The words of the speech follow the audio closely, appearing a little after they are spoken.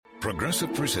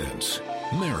Progressive presents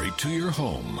Married to Your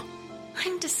Home.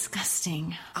 I'm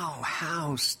disgusting. Oh,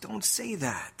 House, don't say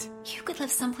that. You could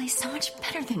live someplace so much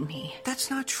better than me.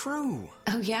 That's not true.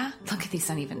 Oh, yeah? Look at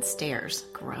these uneven stairs.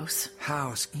 Gross.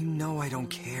 House, you know I don't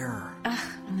care.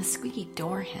 And the squeaky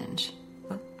door hinge.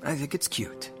 Well, I think it's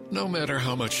cute. No matter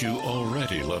how much you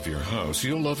already love your house,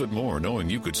 you'll love it more knowing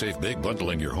you could save big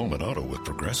bundling your home and auto with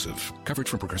Progressive. Coverage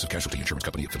from Progressive Casualty Insurance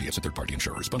Company, affiliates, and third-party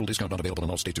insurers. Bundle discount not available in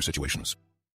all states or situations.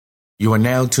 You are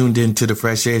now tuned in to the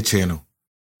Fresh Air Channel,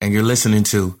 and you're listening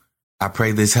to I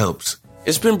Pray This Helps.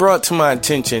 It's been brought to my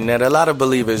attention that a lot of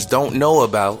believers don't know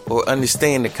about or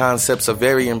understand the concepts of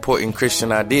very important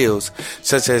Christian ideals,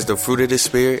 such as the fruit of the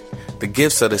Spirit, the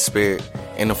gifts of the Spirit,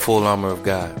 and the full armor of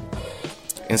God.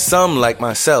 And some, like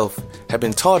myself, have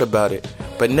been taught about it,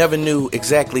 but never knew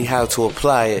exactly how to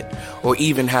apply it or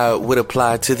even how it would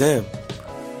apply to them.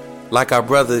 Like our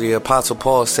brother, the Apostle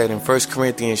Paul said in 1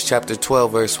 Corinthians chapter 12,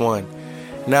 verse 1,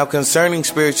 "Now concerning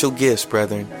spiritual gifts,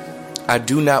 brethren, I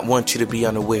do not want you to be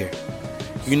unaware."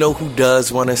 You know who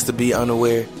does want us to be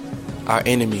unaware? Our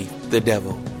enemy, the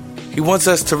devil. He wants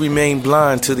us to remain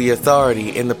blind to the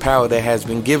authority and the power that has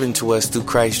been given to us through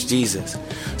Christ Jesus,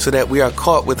 so that we are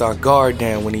caught with our guard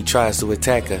down when he tries to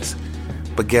attack us.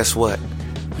 But guess what?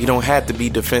 You don't have to be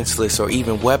defenseless or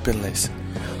even weaponless.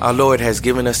 Our Lord has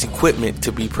given us equipment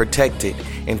to be protected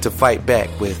and to fight back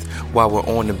with while we're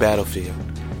on the battlefield.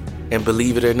 And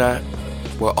believe it or not,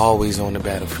 we're always on the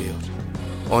battlefield.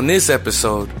 On this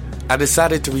episode, I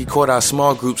decided to record our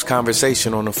small group's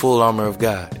conversation on the full armor of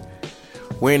God.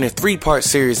 We're in a 3-part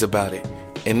series about it,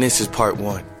 and this is part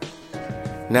 1.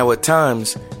 Now at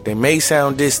times, they may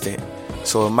sound distant,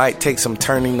 so it might take some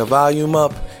turning the volume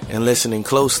up and listening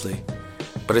closely,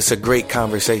 but it's a great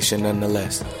conversation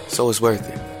nonetheless, so it's worth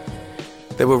it.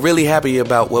 They were really happy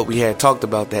about what we had talked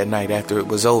about that night after it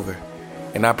was over,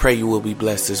 and I pray you will be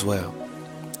blessed as well.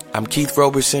 I'm Keith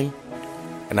Roberson,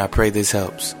 and I pray this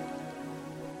helps.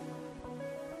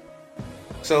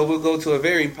 So we'll go to a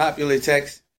very popular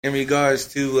text in regards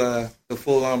to the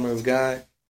full armor of God.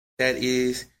 That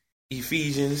is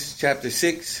Ephesians chapter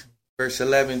 6, verse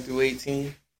 11 through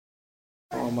 18.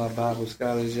 All my Bible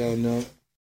scholars, y'all know.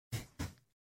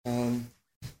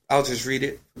 I'll just read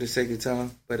it for the sake of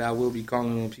time, but I will be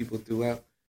calling on people throughout.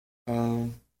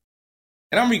 And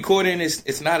I'm recording this.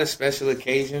 It's not a special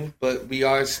occasion, but we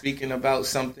are speaking about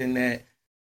something that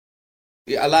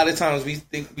a lot of times we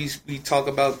think we talk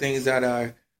about things that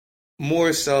are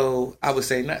more so, I would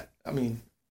say,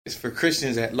 it's for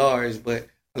Christians at large, but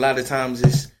a lot of times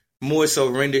it's more so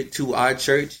rendered to our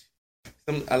church.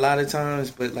 A lot of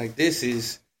times, but like this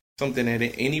is something that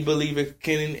any believer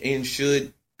can and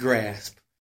should grasp,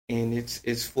 and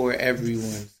it's for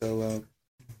everyone. So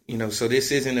so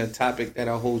this isn't a topic that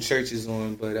our whole church is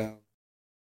on, but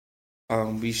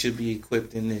we should be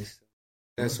equipped in this.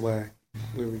 That's why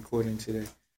we're recording today.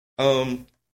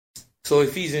 So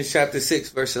Ephesians chapter 6,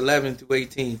 verse 11 through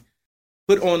 18.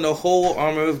 Put on the whole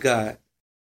armor of God,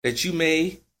 that you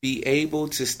may be able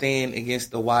to stand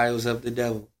against the wiles of the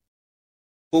devil.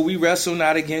 For we wrestle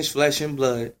not against flesh and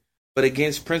blood, but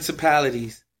against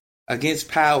principalities, against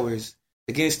powers,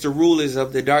 against the rulers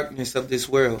of the darkness of this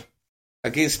world,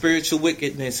 against spiritual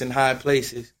wickedness in high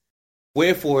places.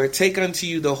 Wherefore, take unto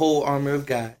you the whole armor of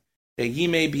God, that ye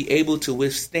may be able to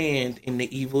withstand in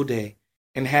the evil day,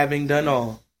 and having done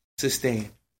all, to stand.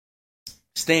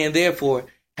 Stand therefore,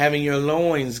 having your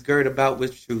loins girt about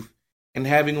with truth, and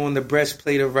having on the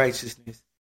breastplate of righteousness,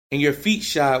 and your feet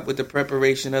shod with the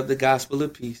preparation of the gospel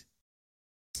of peace.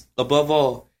 Above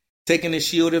all, taking the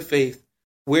shield of faith,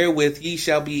 wherewith ye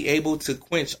shall be able to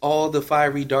quench all the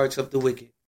fiery darts of the wicked,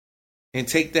 and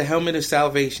take the helmet of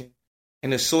salvation,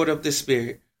 and the sword of the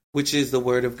Spirit, which is the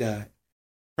word of God,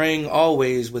 praying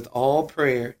always with all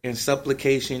prayer and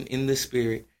supplication in the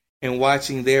Spirit, and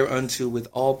watching thereunto with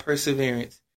all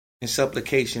perseverance and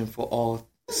supplication for all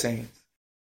saints.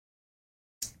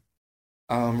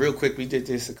 Real quick, we did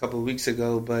this a couple of weeks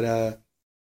ago, but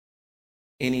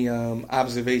any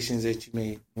observations that you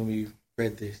made when we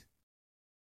read this?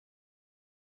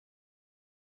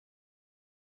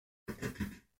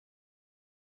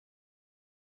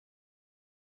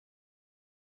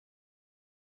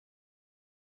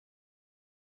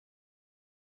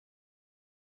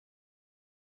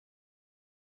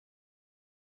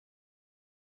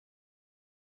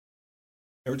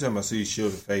 Every time I see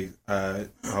Shield of Faith, I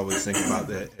always think about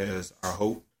that as our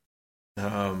hope.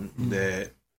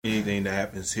 That anything that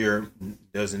happens here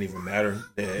doesn't even matter.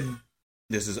 That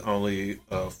this is only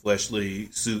a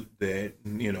fleshly suit that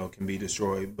can be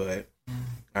destroyed, but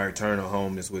our eternal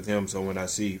home is with Him. So when I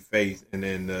see faith and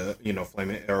then the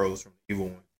flaming arrows from the evil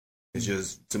one, It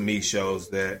just, to me, shows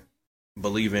that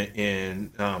believing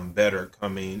in better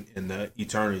coming in the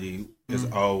eternity is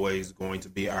always going to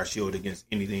be our shield against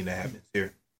anything that happens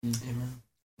here. Amen.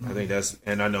 I think that's,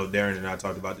 and I know Darren and I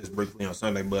talked about this briefly on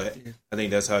Sunday, but I think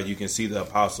that's how you can see the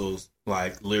apostles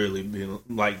like literally being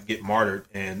like get martyred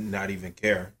and not even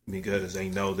care because they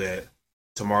know that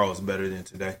tomorrow is better than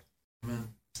today.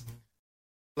 Amen.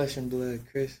 Flesh and blood,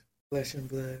 Chris. Flesh and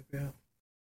blood, bro.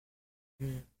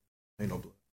 Ain't no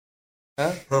blood.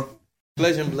 Huh?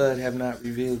 Flesh and blood have not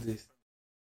revealed this.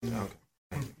 Okay.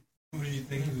 Who do you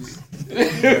think he was?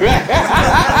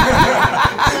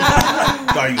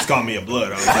 Thought he was calling me a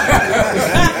blood.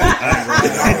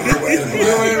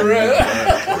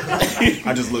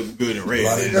 I just look good in red.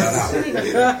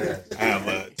 I have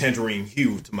a tangerine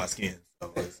hue to my skin.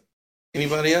 So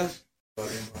Anybody else? All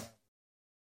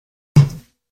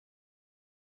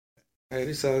right,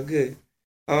 it's all good.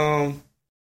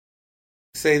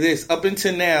 Say this. Up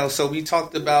until now, so we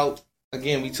talked about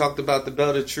the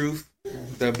belt of truth,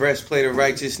 the breastplate of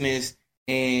righteousness,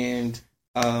 and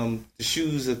the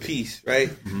shoes of peace, right?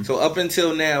 Mm-hmm. So up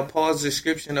until now, Paul's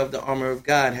description of the armor of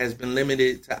God has been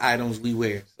limited to items we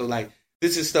wear. So like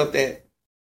this is stuff that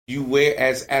you wear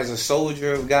as a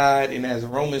soldier of God and as a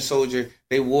Roman soldier,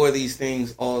 they wore these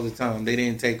things all the time. They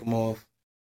didn't take them off.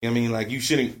 You know what I mean? Like you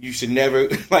should never,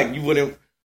 like you wouldn't,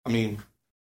 I mean,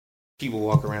 people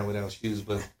walk around without shoes,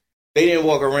 but they didn't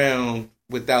walk around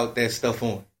without that stuff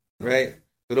on, right?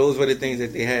 So those were the things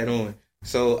that they had on.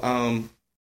 So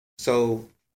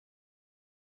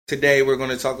today we're going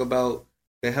to talk about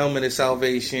the helmet of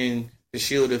salvation, the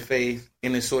shield of faith,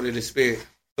 and the sword of the spirit.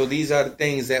 So these are the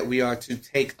things that we are to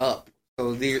take up.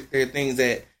 So they're things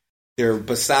that they're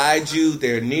beside you,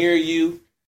 they're near you,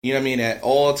 you know what I mean, at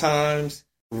all times,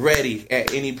 ready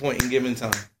at any point in given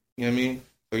time. You know what I mean?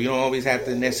 So you don't always have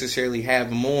to necessarily have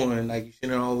them on. Like you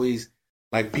shouldn't always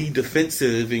like be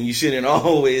defensive, and you shouldn't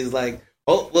always like,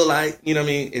 oh, well, you know what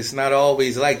I mean? It's not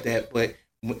always like that. But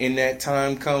in that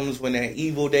time comes, when that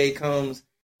evil day comes,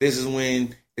 this is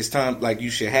when it's time. Like you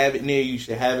should have it near you. You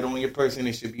should have it on your person.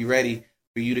 It should be ready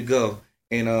for you to go.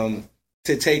 And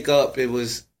to take up, it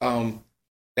was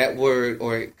that word,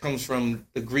 or it comes from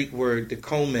the Greek word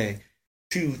dikome,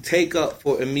 to take up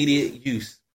for immediate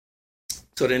use.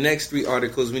 So the next three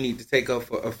articles we need to take up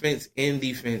for offense and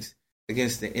defense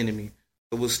against the enemy.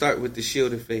 So we'll start with the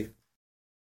shield of faith.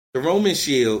 The Roman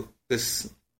shield, the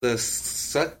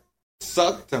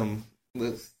suctum,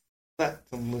 let's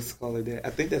call it that. I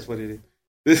think that's what it is.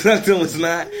 The suctum was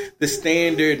not the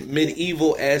standard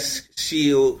medieval-esque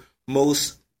shield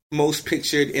most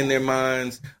pictured in their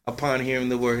minds upon hearing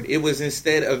the word. It was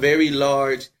instead a very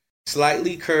large,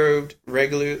 slightly curved,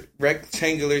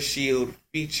 rectangular shield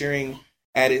featuring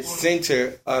at its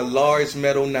center a large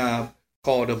metal knob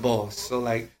called a boss. So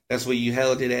like that's where you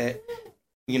held it at,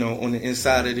 you know, on the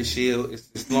inside of the shield. It's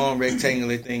this long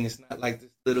rectangular thing. It's not like this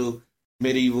little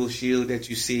medieval shield that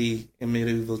you see in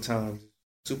medieval times.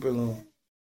 Super long.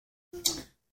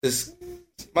 The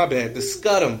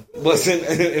scutum was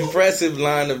an impressive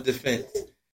line of defense.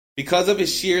 Because of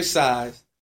its sheer size,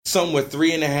 some were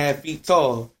 3.5 feet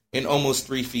tall and almost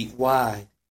 3 feet wide.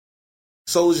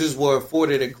 Soldiers were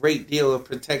afforded a great deal of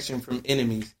protection from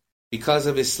enemies. Because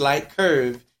of its slight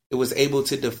curve, it was able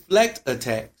to deflect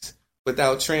attacks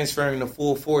without transferring the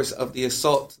full force of the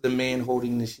assault to the man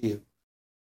holding the shield.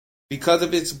 Because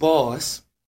of its boss,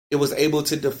 it was able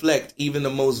to deflect even the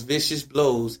most vicious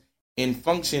blows and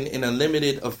function in a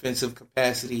limited offensive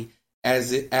capacity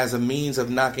as a means of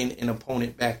knocking an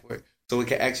opponent backward. So it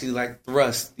can actually like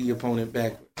thrust the opponent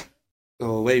backward,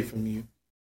 go away from you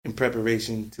in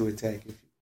preparation to attack you.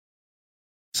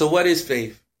 So what is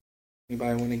faith?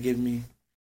 Anybody want to give me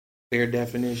their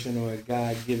definition or a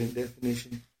God-given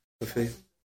definition of faith?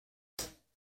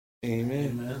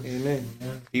 Amen. Amen. Amen.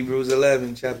 Amen. Hebrews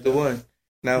 11, chapter 1.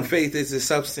 Now faith is the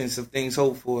substance of things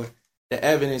hoped for, the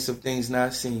evidence of things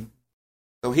not seen.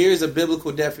 So here's a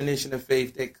biblical definition of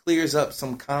faith that clears up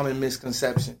some common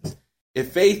misconceptions.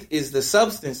 If faith is the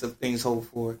substance of things hoped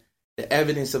for, the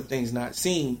evidence of things not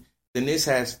seen, then this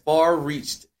has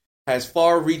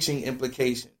far-reaching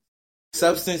implications.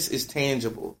 Substance is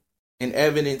tangible, and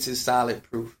evidence is solid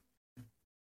proof.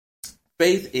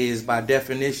 Faith is, by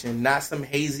definition, not some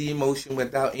hazy emotion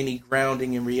without any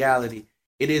grounding in reality.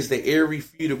 It is the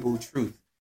irrefutable truth.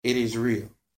 It is real.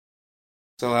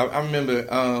 So I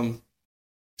remember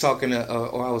talking to,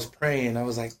 or I was praying. I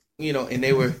was like, you know, and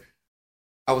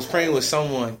I was praying with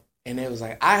someone, and they was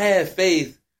like, I have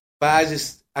faith, but I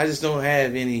just don't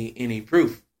have any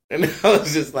proof. And I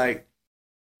was just like,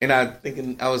 and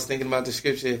I was thinking about the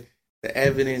scripture, the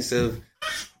evidence of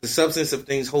the substance of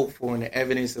things hoped for and the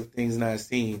evidence of things not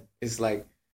seen. It's like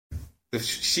the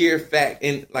sheer fact,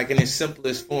 in its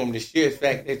simplest form, the sheer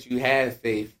fact that you have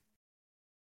faith,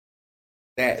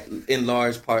 that in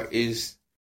large part is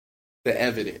the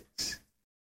evidence.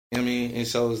 You know what I mean? And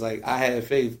so it's like, I have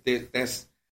faith. That's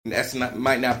not,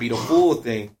 might not be the full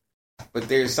thing, but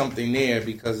there's something there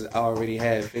because I already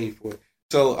have faith for it.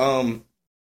 So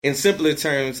in simpler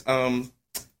terms,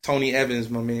 Tony Evans,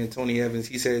 my man Tony Evans,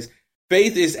 he says,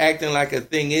 faith is acting like a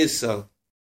thing is so,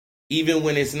 even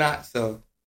when it's not so,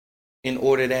 in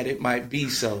order that it might be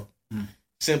so,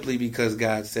 simply because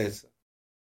God said so.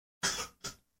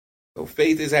 So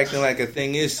faith is acting like a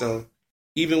thing is so,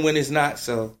 even when it's not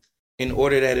so, in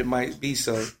order that it might be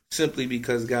so, simply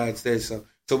because God said so.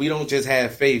 So we don't just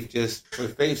have faith just for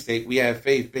faith's sake. We have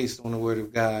faith based on the word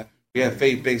of God. We have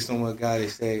faith based on what God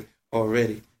has said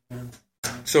already.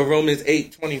 So Romans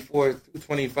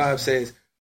 8:24-25 says,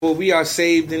 for we are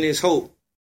saved in this hope.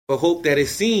 But hope that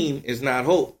is seen is not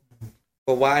hope.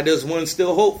 For why does one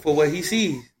still hope for what he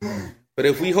sees? But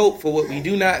if we hope for what we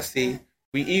do not see,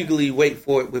 we eagerly wait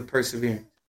for it with perseverance.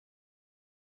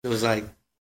 It was like,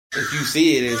 if you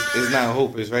see it, it's not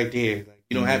hope. It's right there. Like,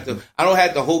 you don't have to. I don't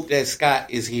have to hope that Scott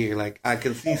is here. Like, I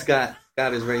can see Scott.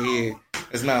 Scott is right here.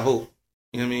 It's not hope.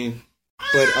 You know what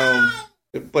I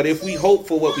mean? But if we hope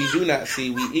for what we do not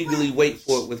see, we eagerly wait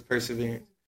for it with perseverance.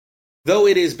 Though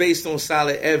it is based on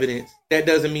solid evidence, that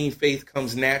doesn't mean faith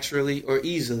comes naturally or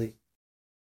easily.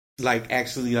 Like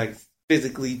actually, like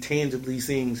physically, tangibly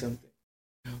seeing something.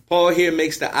 Paul here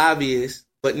makes the obvious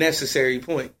but necessary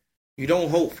point. You don't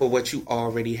hope for what you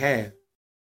already have.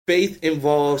 Faith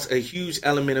involves a huge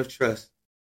element of trust.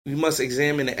 We must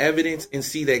examine the evidence and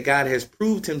see that God has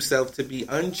proved himself to be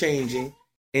unchanging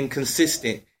and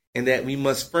consistent, and that we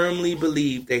must firmly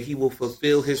believe that he will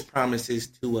fulfill his promises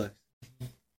to us.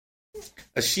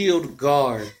 A shield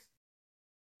guards.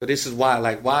 So this is why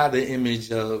the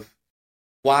image of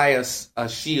why a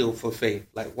shield for faith?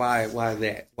 Like why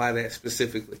that? Why that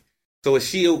specifically? So a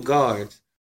shield guards.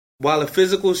 While a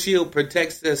physical shield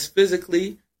protects us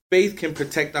physically, faith can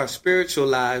protect our spiritual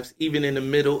lives even in the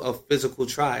middle of physical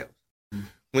trials.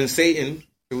 When Satan,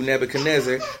 through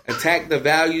Nebuchadnezzar, attacked the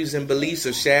values and beliefs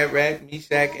of Shadrach,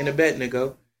 Meshach, and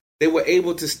Abednego, they were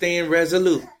able to stand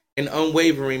resolute and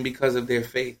unwavering because of their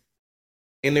faith.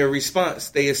 In their response,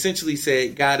 they essentially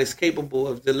said, God is capable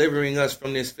of delivering us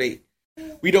from this fate.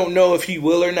 We don't know if he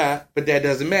will or not, but that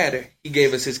doesn't matter. He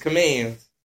gave us his commands,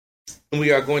 and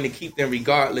we are going to keep them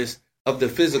regardless of the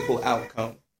physical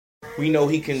outcome. We know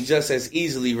he can just as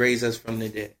easily raise us from the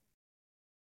dead.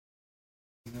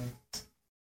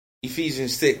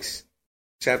 Ephesians 6,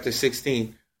 chapter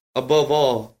 16. Above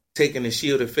all, taking the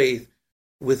shield of faith,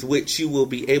 with which you will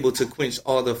be able to quench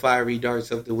all the fiery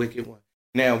darts of the wicked one.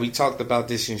 Now, we talked about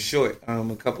this in short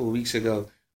a couple of weeks ago.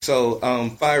 So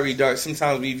fiery darts,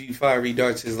 sometimes we view fiery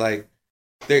darts as like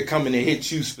they're coming to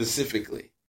hit you specifically.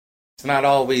 It's not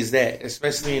always that,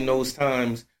 especially in those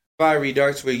times. Fiery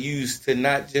darts were used to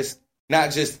not just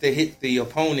to hit the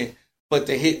opponent, but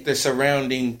to hit the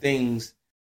surrounding things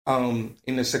in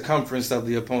the circumference of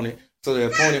the opponent. So the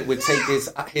opponent would take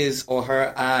his or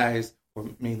her eyes, or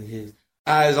mainly his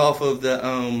eyes, off of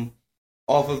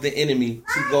the enemy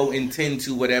to go and tend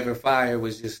to whatever fire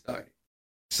was just started.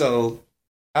 So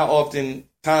how often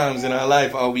times in our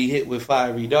life are we hit with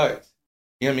fiery darts?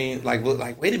 You know what I mean?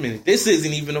 Like, wait a minute, this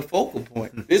isn't even a focal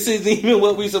point. This isn't even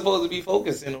what we're supposed to be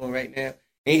focusing on right now.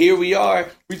 And here we are,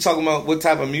 we're talking about what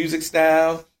type of music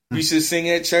style we should sing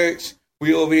at church.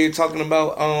 We over here talking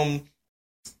about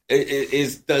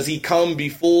does he come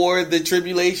before the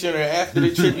tribulation or after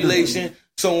the tribulation,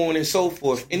 so on and so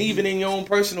forth. And even in your own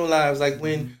personal lives, like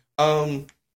when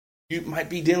you might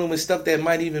be dealing with stuff that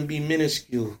might even be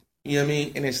minuscule. You know what I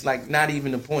mean? And it's like not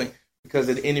even the point, because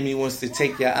the enemy wants to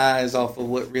take your eyes off of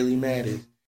what really matters.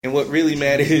 And what really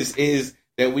matters is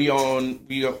that we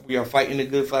are fighting the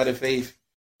good fight of faith,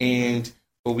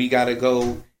 but we gotta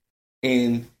go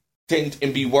and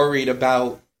be worried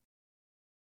about.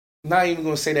 I'm not even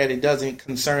gonna say that it doesn't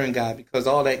concern God, because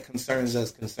all that concerns us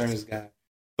concerns God.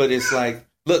 But it's like,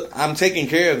 look, I'm taking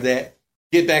care of that.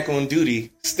 Get back on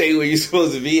duty. Stay where you're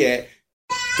supposed to be at.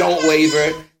 Don't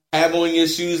waver. Have on your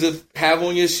shoes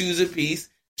of peace.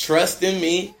 Trust in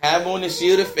me. Have on the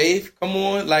shield of faith. Come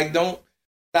on, like don't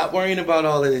stop worrying about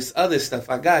all of this other stuff.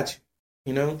 I got you.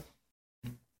 You know,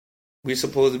 we're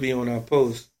supposed to be on our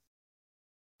post,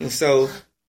 and so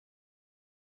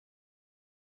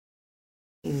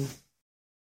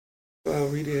I'll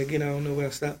read it again. I don't know where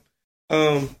I stopped.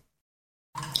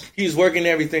 He's working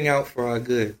everything out for our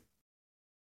good.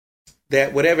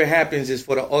 that whatever happens is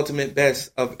for the ultimate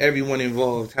best of everyone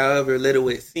involved, however little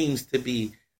it seems to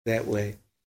be that way.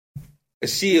 A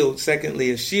shield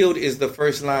is the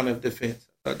first line of defense.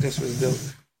 I thought this was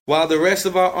dope. While the rest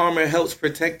of our armor helps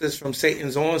protect us from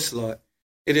Satan's onslaught,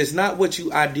 it is not what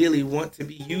you ideally want to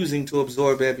be using to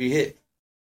absorb every hit.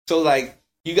 So, like,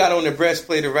 you got on the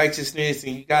breastplate of righteousness,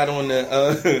 and you got on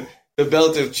the the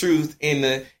belt of truth,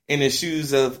 and the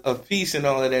shoes of peace, and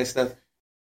all of that stuff.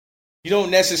 You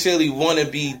don't necessarily want to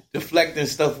be deflecting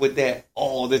stuff with that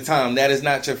all the time. That is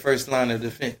not your first line of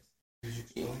defense.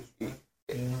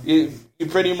 You're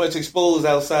pretty much exposed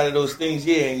outside of those things,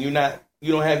 and you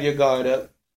don't have your guard up.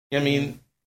 I mean,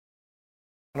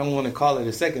 I don't want to call it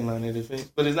a second line of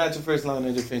defense, but it's not your first line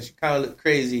of defense. You kind of look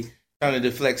crazy trying to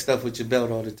deflect stuff with your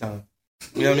belt all the time.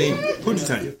 You know what I mean? Pooch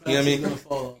time. You know what I mean?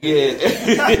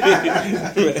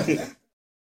 Yeah.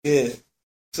 Yeah.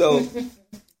 So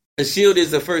a shield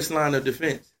is the first line of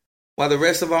defense. While the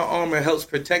rest of our armor helps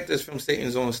protect us from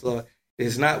Satan's onslaught, it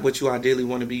is not what you ideally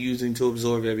want to be using to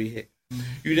absorb every hit.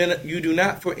 You do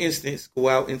not, for instance, go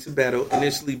out into battle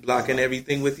initially blocking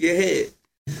everything with your head.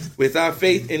 With our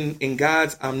faith in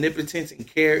God's omnipotence and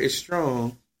care is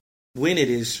strong, when it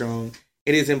is strong,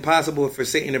 it is impossible for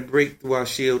Satan to break through our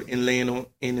shield and land on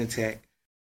an attack.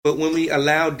 But when we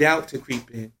allow doubt to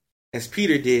creep in, as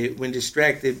Peter did when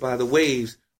distracted by the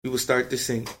waves, we will start to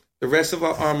sink. The rest of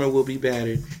our armor will be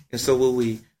battered, and so will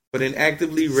we. But an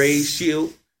actively raised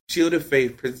shield of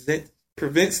faith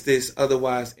prevents this,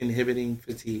 otherwise inhibiting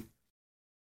fatigue.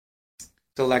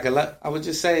 So, like I would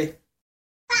just say,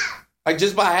 like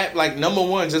just by number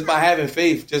one, just by having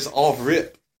faith, just off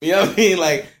rip. You know what I mean?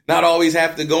 Like not always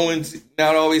have to go into.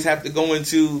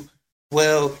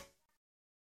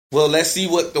 Well, let's see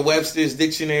what the Webster's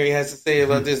Dictionary has to say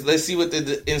about this. Let's see what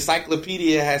the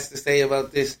encyclopedia has to say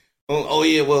about this.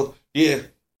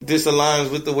 This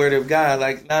aligns with the Word of God.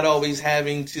 Like not always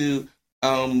having to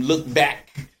look back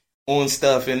on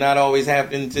stuff and not always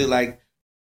having to like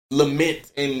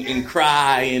lament and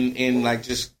cry and like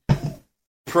just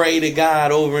pray to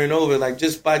God over and over, like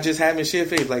just by just having sheer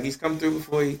faith. Like he's come through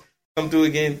before, he come through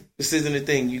again. This isn't a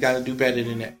thing. You got to do better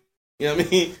than that. You know what I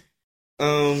mean?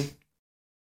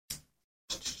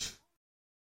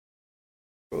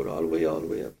 Wrote all the way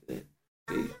up to that.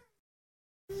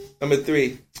 Number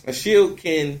 3, a shield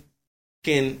can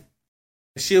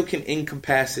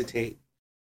incapacitate.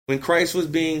 When Christ was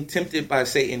being tempted by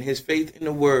Satan, his faith in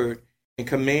the word and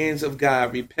commands of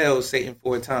God repelled Satan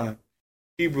for a time.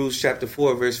 Hebrews chapter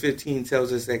 4, verse 15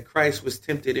 tells us that Christ was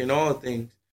tempted in all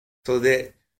things, so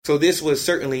this was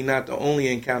certainly not the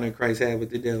only encounter Christ had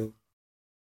with the devil.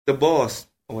 The boss,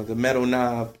 or the metal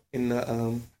knob in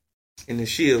the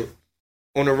shield,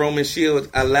 on a Roman shield,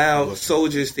 allowed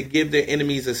soldiers to give their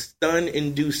enemies a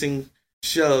stun-inducing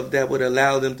shove that would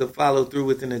allow them to follow through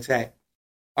with an attack.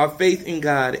 Our faith in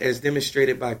God, as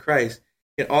demonstrated by Christ,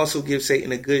 can also give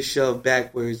Satan a good shove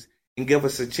backwards and give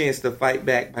us a chance to fight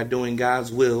back by doing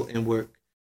God's will and work.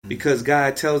 Because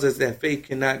God tells us that faith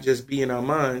cannot just be in our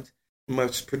minds, it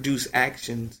must produce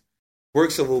actions,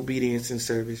 works of obedience and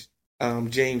service.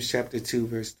 James chapter 2,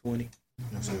 verse 20.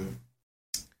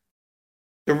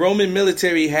 The Roman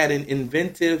military had an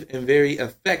inventive and very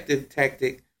effective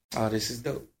tactic. Oh, this is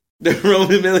dope. The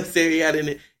Roman military had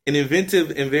an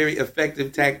inventive and very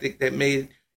effective tactic that made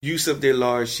use of their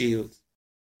large shields.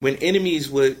 When enemies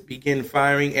would begin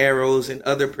firing arrows and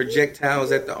other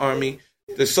projectiles at the army,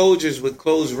 the soldiers would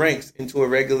close ranks into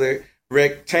a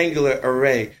rectangular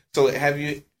array. So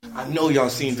I know y'all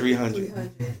seen 300.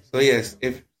 So yes,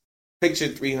 picture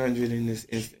 300 in this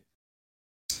instance.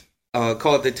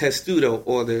 Called the testudo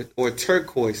or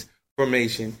turquoise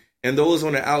formation. And those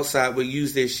on the outside would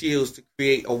use their shields to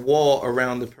create a wall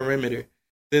around the perimeter.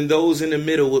 Then those in the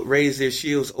middle would raise their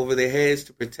shields over their heads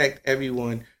to protect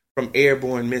everyone from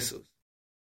airborne missiles.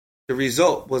 The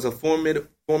result was a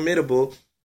formidable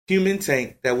human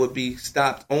tank that would be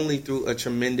stopped only through a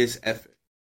tremendous effort.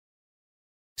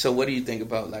 So what do you think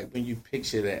about like when you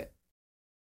picture that?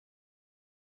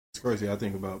 It's crazy. I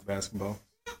think about basketball.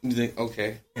 You think,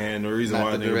 okay. And the reason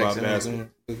why I think about basketball,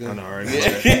 I know, right?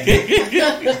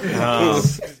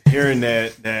 Hearing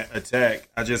that attack,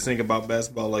 I just think about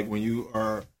basketball. Like when you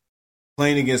are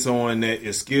playing against someone that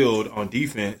is skilled on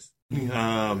defense,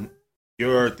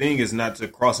 your thing is not to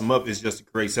cross them up; it's just to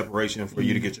create separation for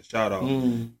you to get your shot off.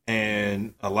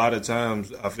 And a lot of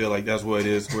times, I feel like that's what it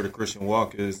is for the Christian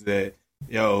walk. Is that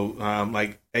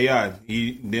like AI,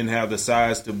 he didn't have the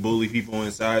size to bully people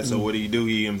inside. So what did?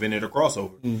 He invented a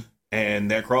crossover.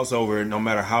 And that crossover, no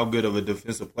matter how good of a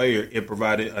defensive player, it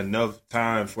provided enough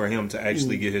time for him to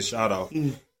actually get his shot off.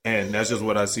 And that's just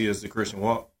what I see as the Christian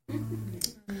walk.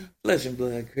 Flesh and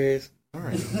blood, Chris. All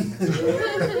right. I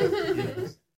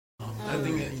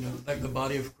think that, like the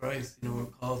body of Christ, we're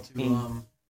called to,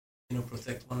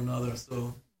 protect one another.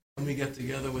 So when we get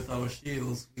together with our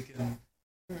shields, we can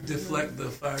deflect the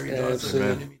fiery darts of the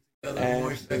enemy together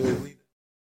more effectively.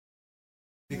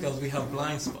 Because we have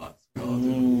blind spots. We all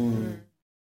do.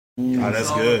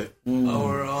 That's good.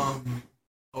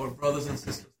 Our brothers and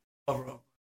sisters cover up.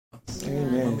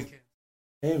 Amen. When we can.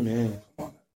 Amen.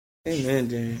 Amen,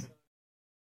 Dan.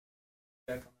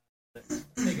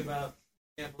 Think about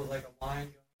examples like a lion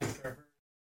going after a herd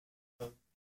of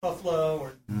buffalo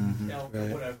or elk or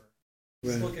whatever.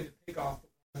 He's looking to pick off the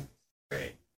one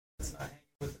prey that's not hanging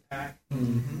with the pack.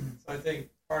 So I think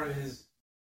part of his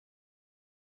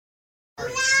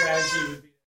strategy would be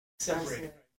to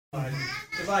separate,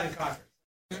 divide and conquer.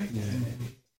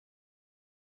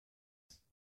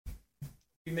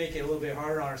 We make it a little bit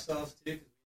harder on ourselves too,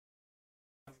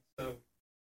 because we're so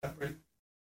separate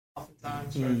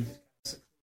oftentimes.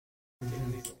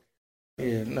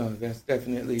 Yeah, no, that's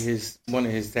definitely one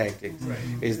of his tactics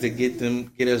is to get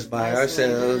us by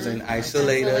ourselves and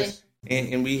isolate us.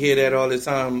 And we hear that all the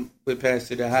time with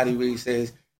Pastor Dahadi, where he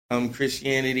says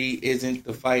Christianity isn't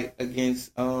the fight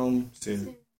against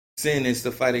sin. Sin is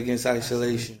the fight against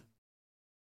isolation.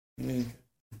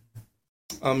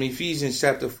 Ephesians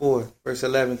chapter 4, verse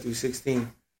 11 through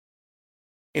 16.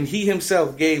 And he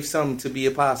himself gave some to be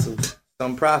apostles,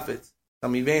 some prophets,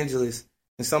 some evangelists,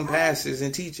 and some pastors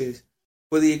and teachers,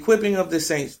 for the equipping of the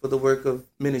saints for the work of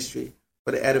ministry,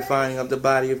 for the edifying of the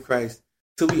body of Christ,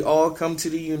 till we all come to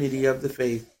the unity of the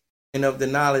faith and of the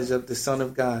knowledge of the Son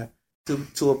of God,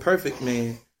 to a perfect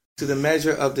man, to the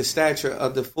measure of the stature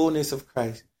of the fullness of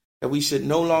Christ, that we should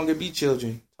no longer be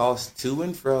children, tossed to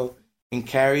and fro, and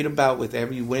carried about with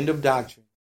every wind of doctrine,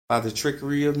 by the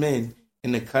trickery of men,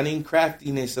 and the cunning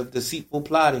craftiness of deceitful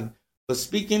plotting, but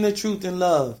speaking the truth in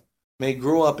love, may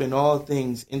grow up in all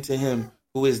things into him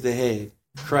who is the head,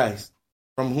 Christ,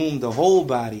 from whom the whole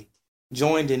body,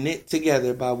 joined and knit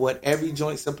together by what every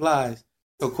joint supplies,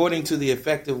 according to the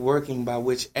effective working by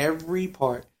which every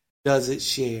part does its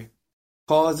share,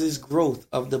 causes growth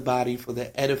of the body for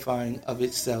the edifying of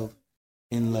itself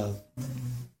in love.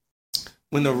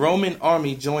 When the Roman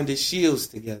army joined its shields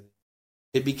together,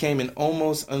 it became an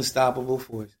almost unstoppable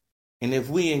force. And if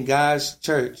we in God's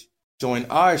church join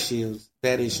our shields,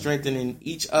 that is, strengthening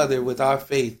each other with our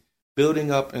faith,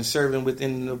 building up and serving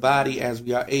within the body as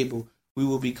we are able, we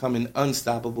will become an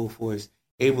unstoppable force,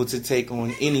 able to take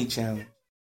on any challenge.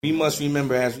 We must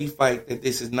remember as we fight that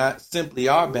this is not simply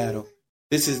our battle.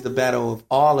 This is the battle of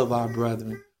all of our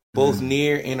brethren, both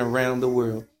near and around the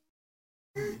world.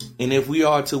 And if we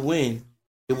are to win,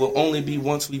 it will only be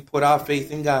once we put our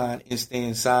faith in God and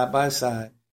stand side by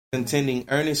side, contending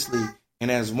earnestly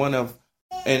and as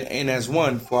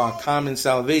one for our common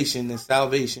salvation, the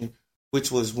salvation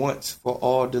which was once for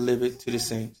all delivered to the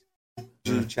saints.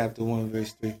 Jude chapter 1,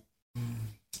 verse 3.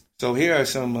 So here are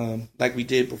some, like we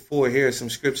did before, here are some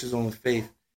scriptures on faith.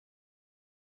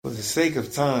 For the sake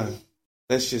of time,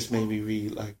 let's just maybe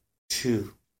read like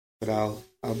 2, but I'll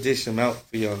dish them out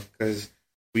for y'all because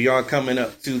we are coming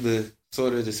up to the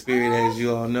sort of the spirit, as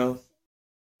you all know,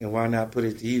 and why not put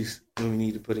it to use when we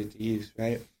need to put it to use,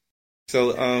 right?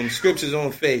 So scriptures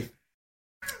on faith.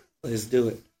 Let's do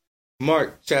it.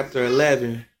 Mark chapter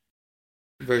 11,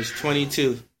 verse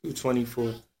 22 through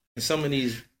 24. And some of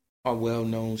these are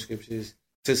well-known scriptures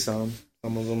to some.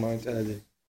 Some of them aren't to others.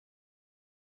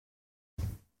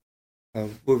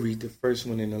 We'll read the first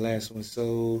one and the last one.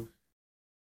 So,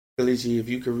 Felicia, if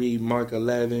you could read Mark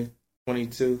 11,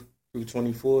 22 through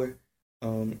 24.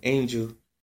 Angel,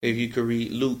 if you could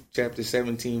read Luke chapter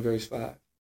 17, verse 5.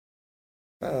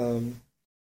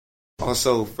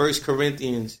 Also, 1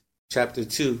 Corinthians chapter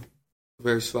 2,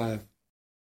 verse 5.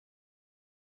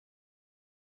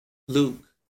 Luke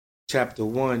chapter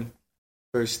 1,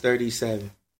 verse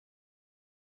 37.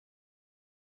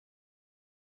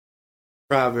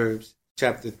 Proverbs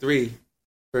chapter 3,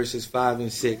 verses 5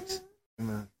 and 6.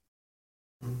 Amen.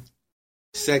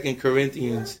 2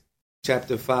 Corinthians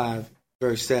chapter 5,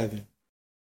 verse 7.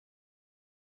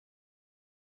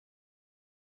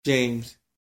 James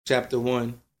chapter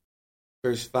 1,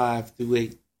 verse 5 through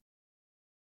 8.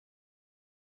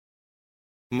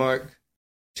 Mark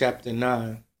chapter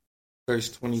 9,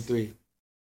 verse 23.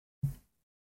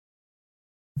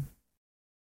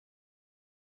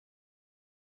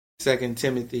 Second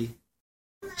Timothy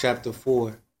chapter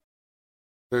 4,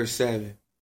 verse 7.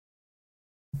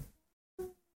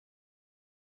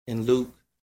 And Luke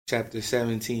chapter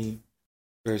 17,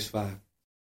 verse 5.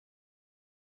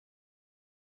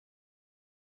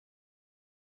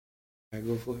 All right,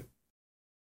 go for it.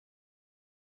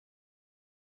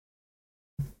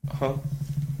 Huh?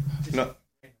 No.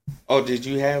 Oh, did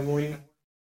you have one?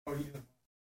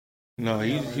 No,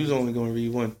 he was only going to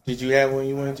read one. Did you have one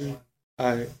you wanted to?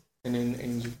 All right. And then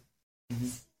Angel. Mm-hmm.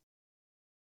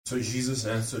 So Jesus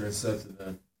answered and said to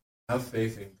them, have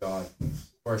faith in God.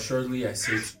 For assuredly I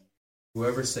say to you,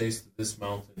 whoever says to this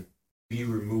mountain, be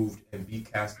removed and be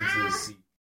cast into the sea,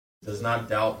 does not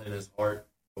doubt in his heart,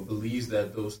 but believes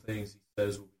that those things he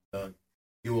says will be done,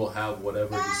 he will have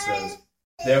whatever he says.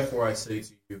 Therefore I say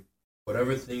to you,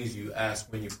 whatever things you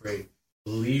ask when you pray,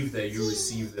 believe that you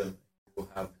receive them, and you will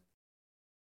have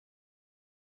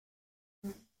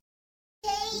them.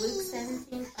 Luke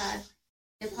 17:5.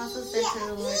 The apostle said to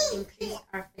the Lord, increase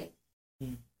our faith.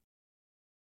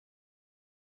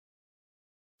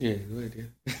 Yeah, go ahead.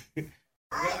 Yeah.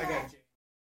 I got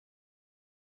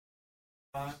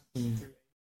James.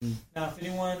 Now, if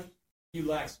anyone you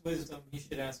lacks wisdom, he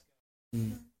should ask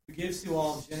God, who gives to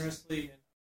all generously and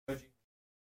ungrudgingly.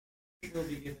 It will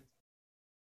be given to him.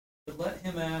 But let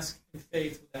him ask in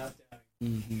faith without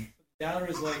doubting. For the doubter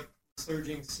is like a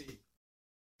surging sea,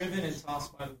 driven and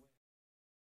tossed by the wind.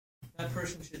 That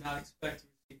person should not expect to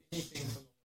receive anything from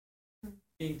the Lord,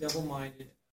 being double-minded.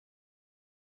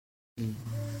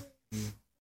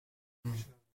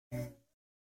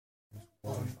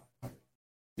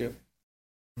 Yep.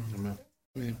 Amen.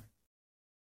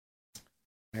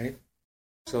 Right.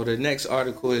 So the next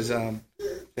article is the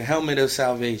helmet of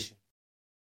salvation.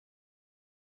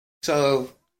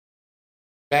 So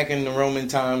back in the Roman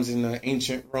times, in the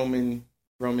ancient Roman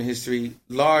history,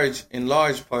 in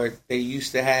large part, they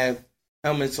used to have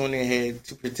helmets on their head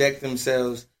to protect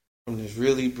themselves from this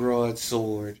really broad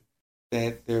sword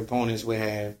that their opponents would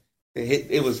have.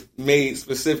 It was made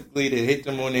specifically to hit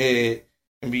them on the head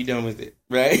and be done with it,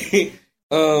 right?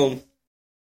 So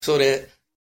that,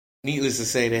 needless to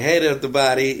say, the head of the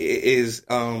body is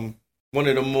one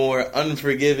of the more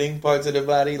unforgiving parts of the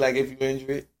body. Like if you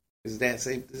injure it, is that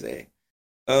safe to say?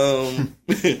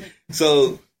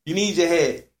 So you need your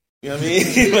head. You know what I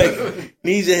mean? Like,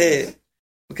 need your head.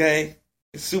 Okay?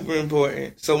 It's super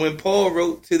important. So when Paul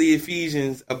wrote to the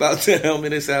Ephesians about the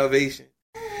helmet of salvation,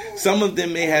 some of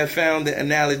them may have found the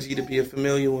analogy to be a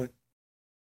familiar one.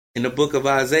 In the book of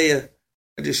Isaiah,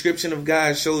 a description of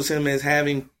God shows him as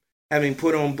having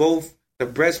put on both the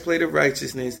breastplate of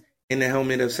righteousness and the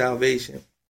helmet of salvation.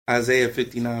 Isaiah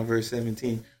 59, verse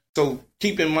 17. So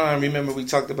keep in mind, remember we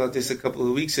talked about this a couple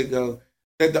of weeks ago,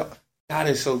 that God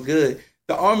is so good.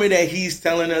 The armor that he's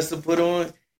telling us to put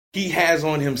on, he has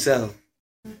on himself.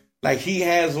 Like he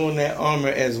has on that armor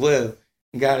as well.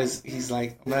 He's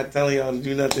like, I'm not telling y'all to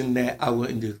do nothing that I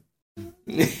wouldn't do.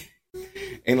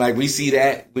 And like we see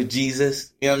that with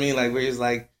Jesus, you know what I mean? Like where it's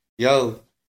like, yo,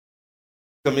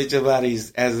 commit your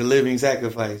bodies as a living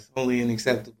sacrifice, holy and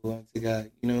acceptable unto God,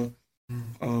 you know?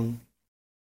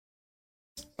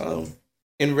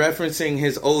 In referencing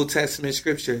his Old Testament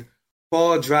scripture,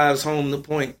 Paul drives home the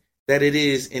point that it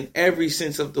is, in every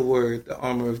sense of the word, the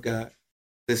armor of God,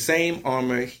 the same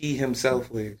armor he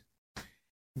himself wears.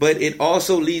 But it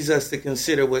also leads us to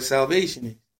consider what salvation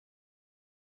is.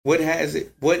 What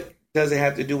does it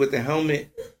have to do with the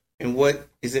helmet, and what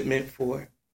is it meant for?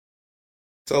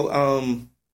 So I'm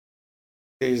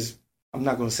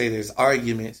not going to say there's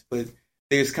arguments, but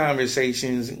there's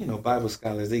conversations, you know, Bible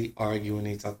scholars, they argue and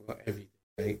they talk about everything,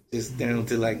 right? Just down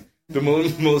to like the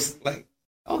most like,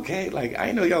 okay, like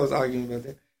I know y'all was arguing about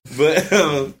that.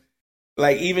 But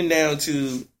like even down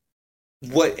to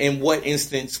what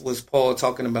instance was Paul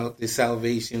talking about this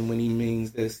salvation when he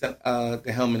means the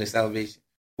helmet of salvation?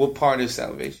 What part of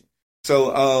salvation?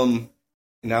 So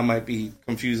and I might be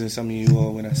confusing some of you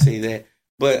all when I say that,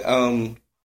 but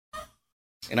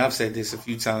and I've said this a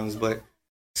few times, but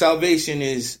salvation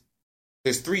there's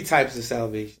three types of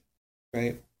salvation,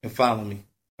 right? And follow me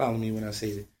when I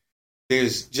say that.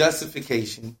 There's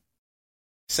justification,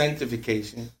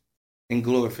 sanctification, and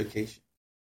glorification.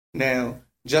 Now,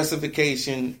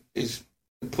 justification is,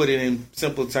 to put it in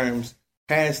simple terms,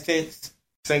 past tense,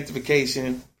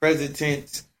 sanctification, present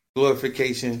tense,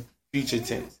 glorification, future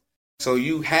tense. So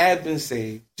you have been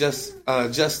saved,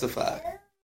 justified,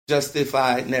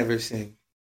 never sinned.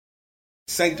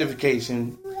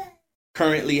 Sanctification,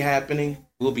 currently happening,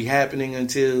 will be happening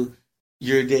until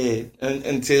you're dead,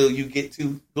 until you get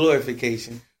to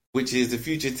glorification, which is the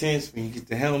future tense when you get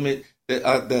the helmet,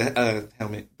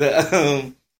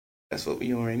 that's what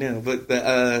we on right now, but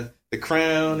the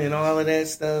crown and all of that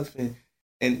stuff, and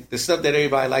the stuff that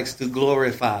everybody likes to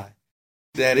glorify.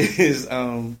 That is,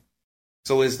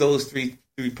 so it's those three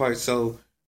parts. So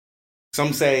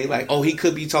some say like, oh, he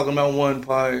could be talking about one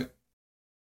part.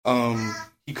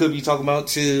 He could be talking about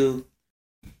two.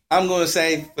 I'm going to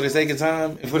say, for the sake of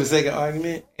time and for the sake of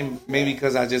argument, and maybe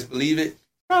because I just believe it,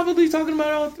 probably talking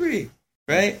about all three,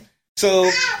 right?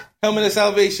 So, helmet of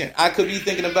salvation. I could be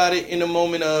thinking about it in the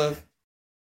moment of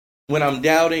when I'm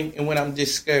doubting and when I'm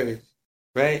discouraged,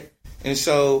 right? And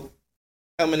so,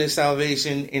 helmet of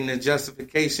salvation in the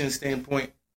justification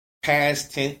standpoint,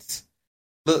 past tense.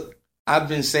 Look, I've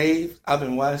been saved. I've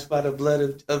been washed by the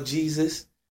blood of Jesus.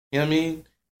 You know what I mean?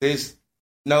 There's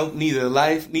neither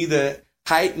life, neither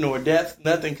height nor depth,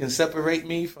 nothing can separate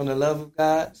me from the love of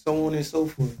God, so on and so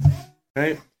forth.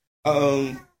 Right?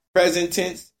 Present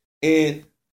tense and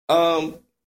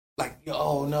like,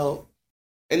 oh no.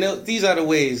 And these are the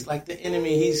ways, like the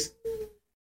enemy, he's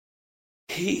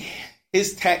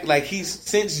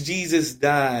since Jesus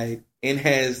died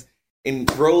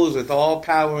and rose with all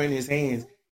power in his hands,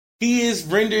 he is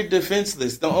rendered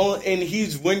defenseless.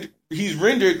 He's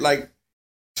rendered, like,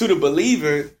 to the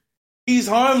believer, he's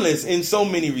harmless in so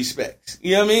many respects.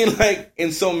 You know what I mean? Like,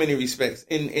 in so many respects.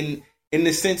 In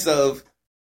the sense of,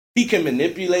 he can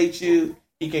manipulate you,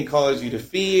 he can cause you to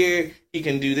fear, he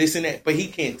can do this and that, but he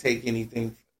can't take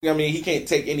anything. You know what I mean? He can't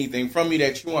take anything from you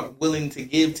that you aren't willing to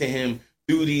give to him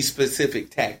through these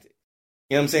specific tactics.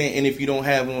 You know what I'm saying? And if you don't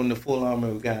have on the full armor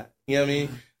of God. You know what I mean?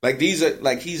 Like, these are,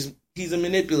 like, he's a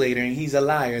manipulator and he's a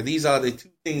liar. These are the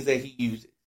two things that he uses.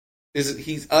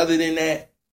 He's other than that,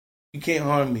 you can't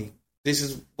harm me. This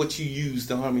is what you use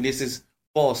to harm me. This is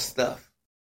false stuff.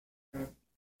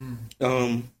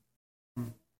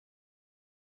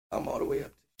 I'm all the way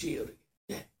up to shield.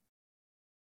 Yeah.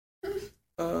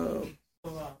 Good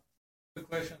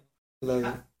question. Love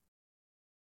it.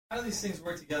 How do these things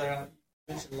work together?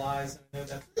 You mentioned lies, and I know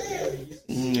that's the enemy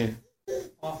uses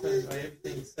often by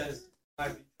everything he says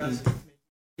might be present to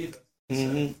make us.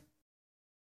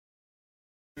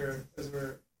 Because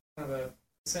we're kind of a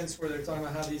sense where they're talking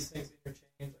about how these things interchange,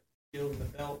 like the shield and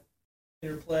the belt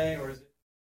interplay, or is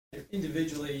it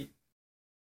individually,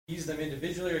 use them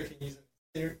individually, or can you use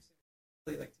them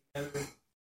like together? You know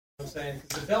what I'm saying?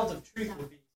 Because the belt of truth would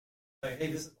be like, hey,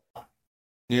 this is a lie.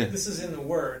 Yeah. This is in the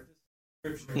Word,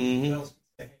 this is Scripture. The belt would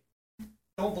say, hey,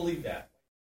 don't believe that.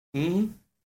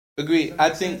 Agree.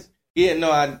 I think,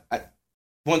 I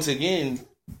once again,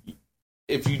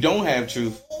 if you don't have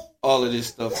truth, all of this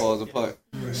stuff falls apart.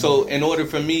 Right. So in order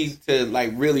for me to,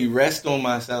 like, really rest on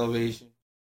my salvation,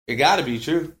 it got to be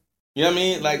true. You know what I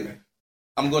mean? Like,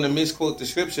 I'm going to misquote the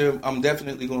scripture. I'm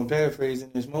definitely going to paraphrase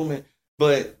in this moment.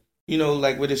 But, you know,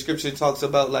 like where the scripture talks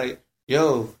about, like,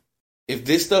 yo, if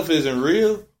this stuff isn't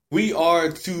real, we are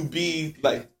to be,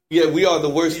 like, we are the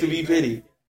worst to be pitied.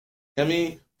 I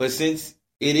mean, but since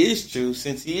it is true,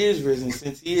 since he is risen,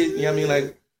 since he is, you know what I mean?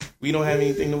 Like, we don't have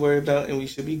anything to worry about, and we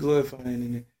should be glorifying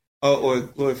in it. Or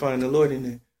glorifying the Lord in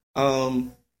it.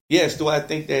 Yes, do I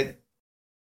think that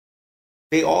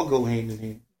they all go hand in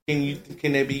hand?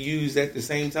 Can they be used at the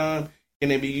same time? Can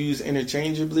they be used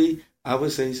interchangeably? I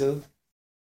would say so.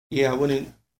 Yeah, I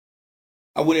wouldn't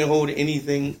hold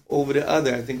anything over the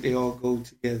other. I think they all go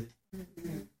together.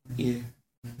 Yeah.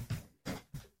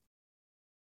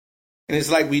 And it's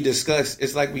like we discussed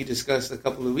a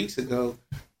couple of weeks ago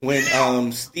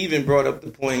when Stephen brought up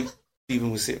the point.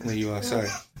 Stephen was sitting where you are, sorry.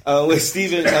 When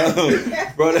Stephen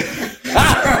brought up...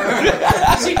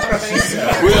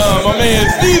 well, my man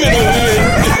Stephen over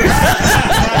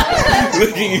here.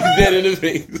 Looking you dead in the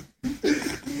face.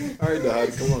 All right,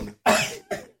 Dad, come on.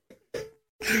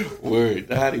 Word.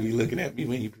 How did you looking at me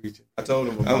when you preaching? I told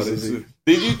him about it too.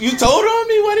 Did you told on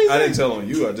me? What is it? I didn't tell on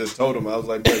you. I just told him. I was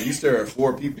like, bro, you stare at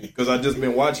 4 people because I just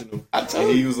been watching them. And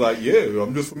he was like, yeah,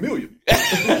 I'm just familiar.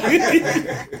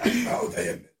 Oh,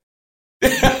 damn it.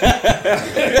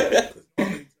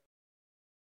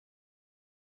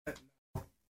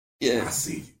 Yeah, I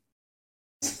see you.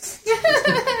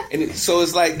 And so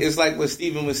it's like what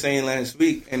Stephen was saying last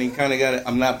week, and he kind of got it.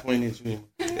 I'm not pointing at you.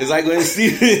 It's like when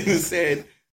Stephen said,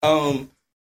 all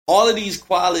of these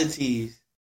qualities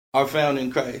are found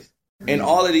in Christ, and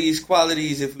all of these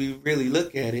qualities, if we really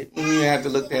look at it, and you have to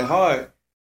look that hard,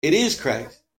 it is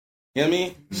Christ. You know what I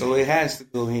mean? So it has to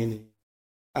go hand in hand.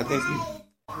 I think,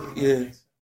 yeah.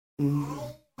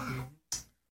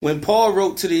 When Paul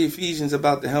wrote to the Ephesians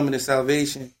about the helmet of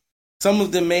salvation, some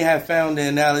of them may have found the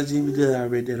analogy. I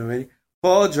read that already.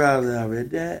 Paul drives. I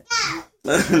read that.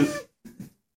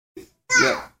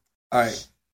 Yep. All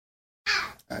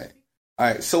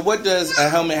right. So what does a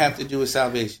helmet have to do with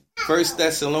salvation? 1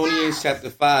 Thessalonians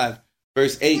chapter 5,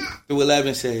 verse 8 through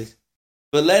 11 says,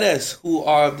 "But let us who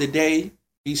are of the day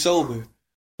be sober,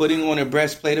 putting on a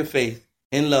breastplate of faith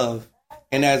and love,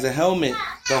 and as a helmet,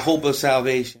 the hope of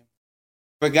salvation.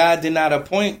 For God did not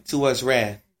appoint to us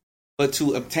wrath, but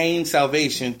to obtain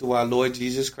salvation through our Lord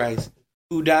Jesus Christ,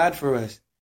 who died for us,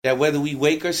 that whether we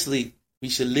wake or sleep, we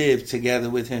should live together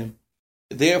with him.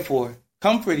 Therefore,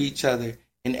 comfort each other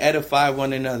and edify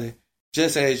one another,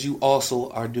 just as you also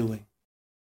are doing.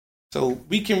 So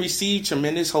we can receive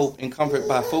tremendous hope and comfort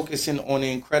by focusing on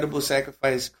the incredible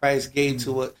sacrifice Christ gave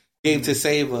to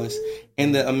save us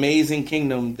and the amazing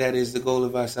kingdom that is the goal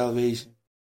of our salvation.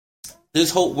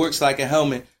 This hope works like a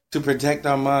helmet to protect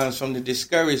our minds from the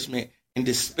discouragement and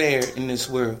despair in this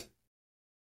world.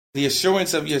 The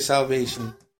assurance of your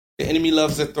salvation. The enemy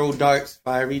loves to throw darts,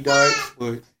 fiery darts,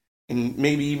 and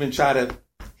maybe even try to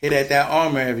hit at that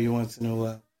armor every once in a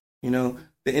while. You know,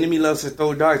 the enemy loves to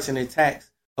throw darts and attacks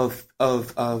of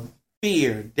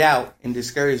fear, doubt, and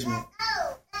discouragement.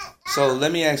 So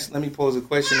let me pose a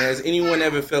question. Has anyone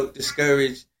ever felt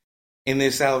discouraged in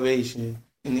their salvation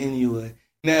in any way?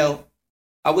 Now,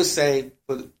 I would say,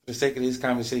 for the sake of this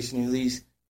conversation at least,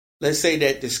 let's say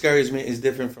that discouragement is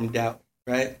different from doubt,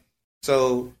 right?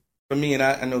 So for me, and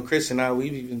I know Chris and I,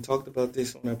 we've even talked about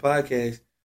this on our podcast,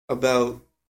 about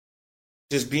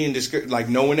just being discouraged, like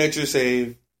knowing that you're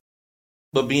saved,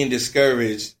 but being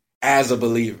discouraged as a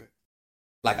believer.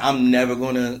 Like, I'm never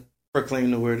going to proclaim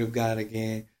the word of God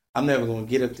again. I'm never going to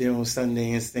get up there on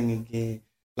Sunday and sing again.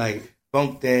 Like,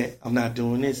 bunk that. I'm not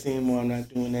doing this anymore. I'm not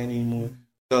doing that anymore.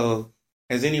 So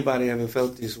has anybody ever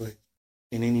felt this way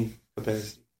in any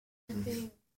capacity? I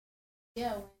think,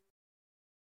 yeah,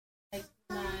 when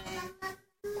I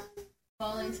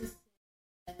fall into sin,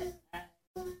 that I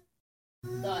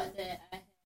thought that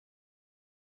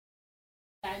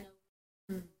I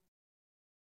know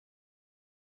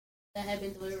that had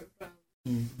been delivered from.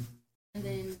 Mm-hmm. And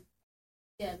then,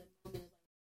 yeah, the moment is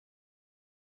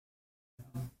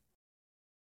like,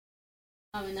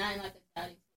 I mean, not in like a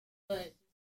doubting, but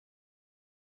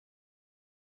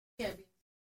yeah,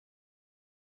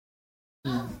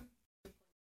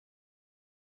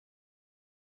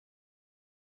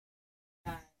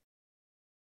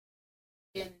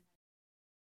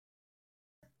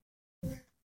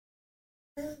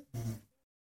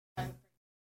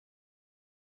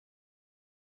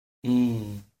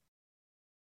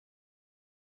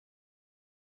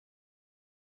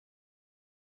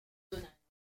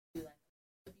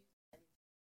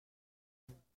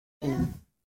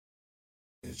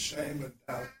 It's shame and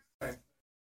doubt. I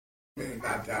mean,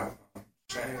 not doubt.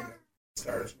 Shame and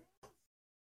discouragement.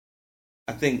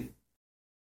 I think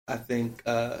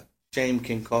shame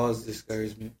can cause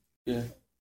discouragement. Yeah.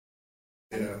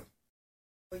 Yeah.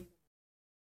 Well,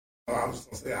 I was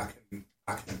gonna say I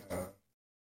can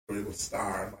agree with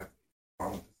Star, like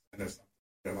all of the or something.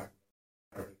 They're like,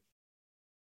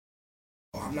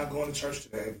 oh, I'm not going to church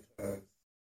today because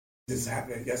this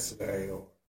happened yesterday, or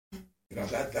you know,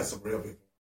 that's a real big one.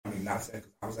 I mean, not saying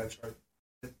because I was at church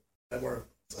at work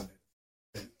Sunday.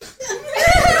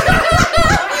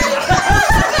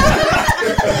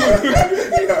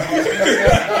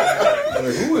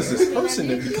 Like, who is this person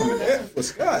that be coming at for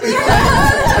Scott? Yo,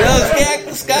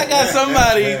 Scott got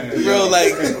somebody, bro.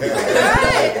 Like,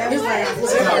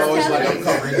 Scott always like, I'm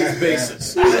covering these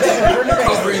bases.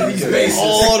 Covering these bases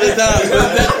all the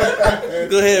time.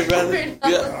 Go ahead, brother.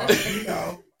 Yeah.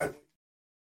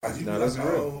 No, that's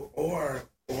real. Or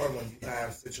when you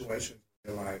have situations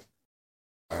where like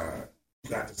you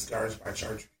got discouraged by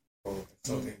church people,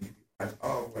 so then you be like,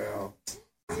 oh well,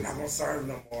 I'm not gonna serve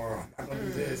no more. I'm not gonna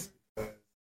do this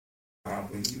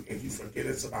because if you forget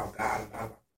it's about God and not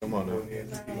about come on now. And you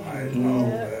be like, oh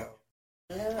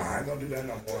well, I ain't gonna do that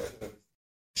no more because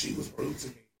she was rude to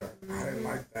me. Or, I didn't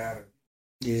like that. Or,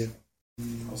 yeah.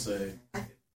 I'll say.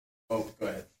 Oh, go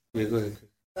ahead. Yeah, go ahead.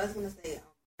 I was gonna say,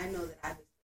 I know that I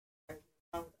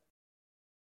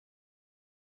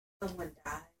someone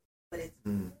died, but it's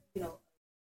you know,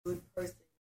 a good person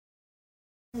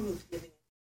who's giving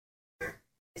it,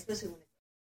 especially when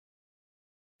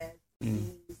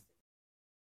it's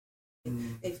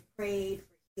they've prayed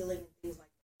for healing and things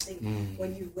like that. I think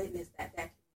when you witness that,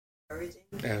 that can be encouraging.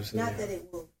 Absolutely. Not that it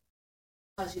will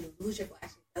cause you to lose your faith,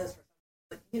 actually does for some,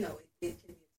 but you know, it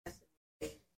can be a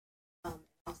testimony, and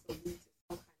also lead to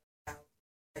some kind of doubt,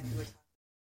 like you were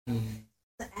talking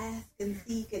about. To ask and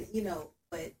seek, and you know,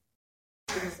 but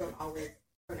things don't always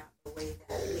turn out the way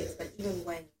that it is. But even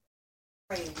when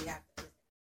praying, we have to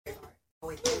understand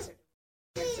always answer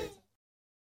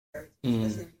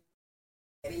especially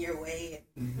getting your way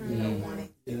and you know wanting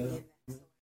to be in that.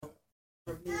 So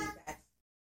for me, that's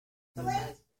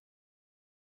sometimes.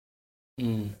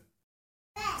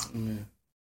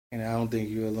 And I don't think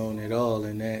you're alone at all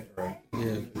in that. Right.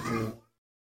 Yeah. For sure.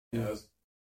 Yes.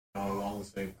 Along the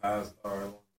same path,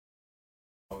 or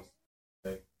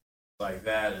like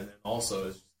that, and then also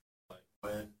it's just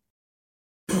like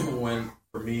when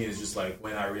for me it's just like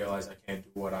when I realize I can't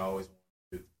do what I always want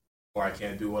to do, or I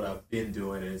can't do what I've been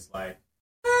doing, and it's like,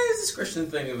 is this Christian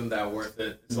thing isn't that worth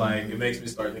it? It's like it makes me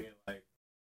start thinking like,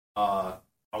 I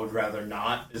would rather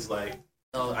not. It's like,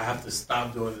 no, I have to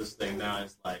stop doing this thing now.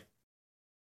 It's like,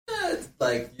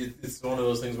 it's one of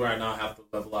those things where I now have to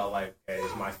level out. Like, okay,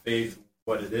 is my faith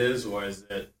what it is, or is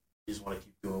it I just want to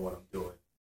keep doing what I'm doing?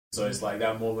 So it's like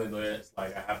that moment where it's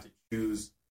like I have to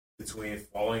choose between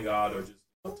following God or just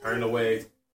turning away.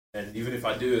 And even if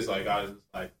I do, it's like God is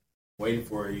like waiting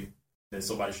for you. Then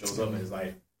somebody shows up and it's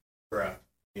like, bruh,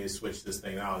 you need to switch this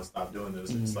thing out and stop doing this.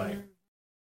 It's like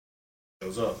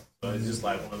shows up. So it's just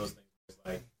like one of those things. It's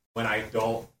like when I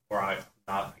don't or I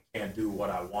can't do what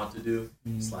I want to do.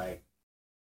 It's like,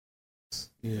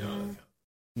 you know.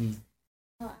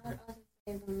 Well, I would also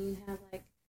say when you have like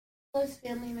close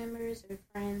family members or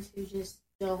friends who just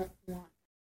don't want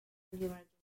you are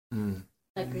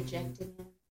like rejecting them,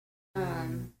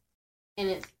 and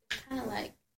it's kind of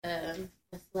like a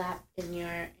slap in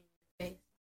your face.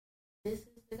 This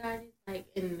is the garden, like,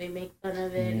 and they make fun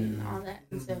of it and all that,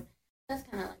 and so that's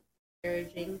kind of like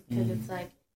discouraging because it's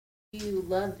like you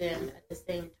love them at the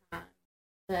same time,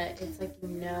 but it's like you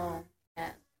know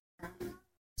that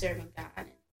serving God and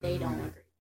they don't agree.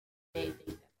 They think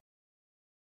that.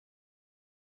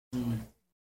 And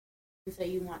so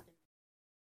you want them.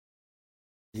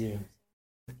 Yeah.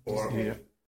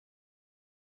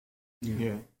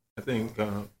 I think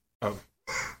I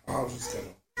was just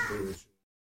gonna agree with you.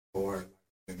 Or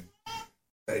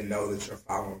they know that you're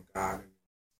following God and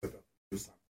slip up and do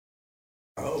something.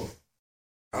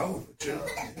 But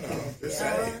just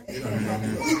say,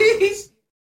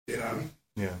 you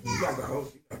got the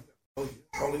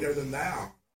holier than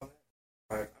thou.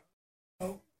 Like,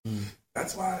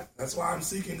 that's why I'm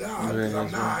seeking God, because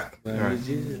I'm not.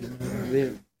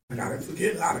 I gotta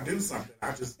forget how to do something.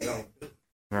 I just don't do it.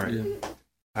 Right.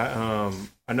 Yeah.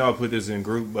 I know I put this in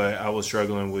group, but I was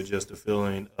struggling with just the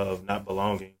feeling of not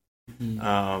belonging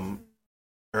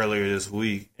earlier this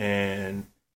week, and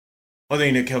one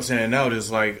thing that kept standing out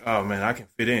is like, oh man, I can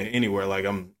fit in anywhere. Like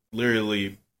I'm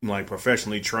literally like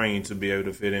professionally trained to be able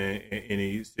to fit in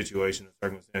any situation or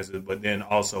circumstances, but then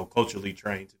also culturally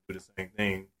trained to do the same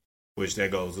thing, which that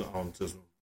goes on to some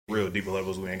real deeper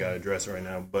levels we ain't got to address right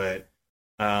now. But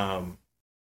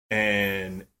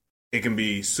and it can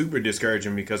be super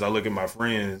discouraging because I look at my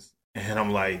friends and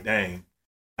I'm like, dang,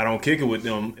 I don't kick it with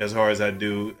them as hard as I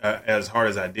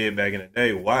did back in the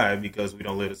day. Why? Because we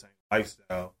don't live the same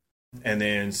lifestyle. And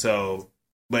then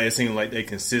but it seemed like they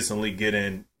consistently get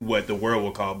in what the world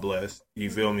will call blessed. You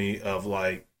feel me? Of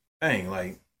like, dang,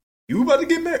 like you about to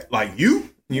get married? Like you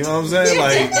know what I'm saying?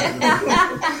 Like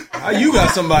you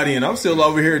got somebody and I'm still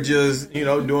over here just,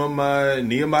 doing my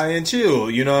Nehemiah and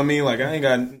chill. You know what I mean? Like I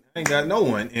ain't got no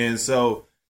one. And so,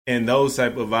 and those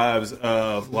type of vibes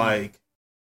of like,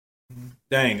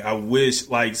 dang, I wish,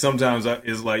 like sometimes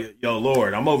it's like, yo,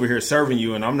 Lord, I'm over here serving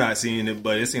you and I'm not seeing it,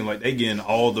 but it seems like they getting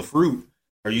all the fruit.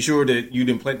 Are you sure that you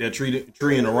didn't plant that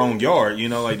tree in the wrong yard?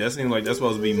 Like that seems like that's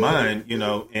supposed to be mine,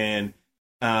 and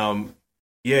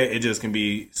it just can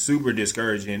be super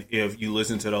discouraging if you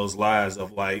listen to those lies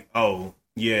of like, oh,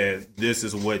 yeah, this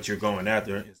is what you're going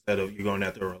after instead of you're going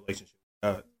after a relationship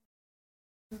with God.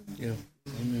 Yeah.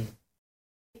 Amen.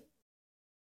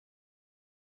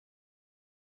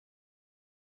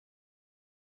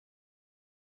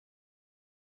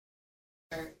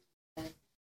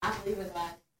 I believe in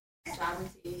God's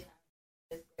sovereignty,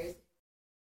 His grace.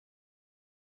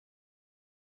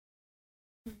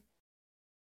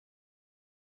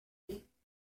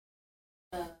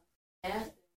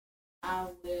 I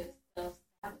was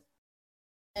self-sabotage.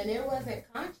 And it wasn't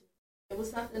conscious. It was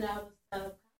something I was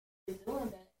self-consciously doing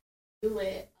that. Do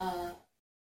it.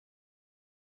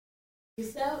 You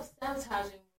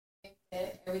self-sabotaging think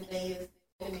that everything is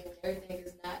the enemy, and everything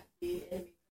is not the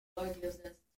enemy. The Lord gives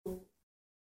us tools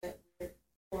that we're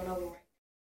going over right now.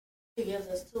 He gives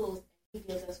us tools, and He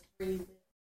gives us free will.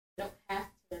 You don't have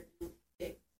to do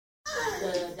it.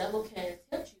 The devil can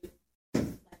tempt you,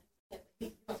 but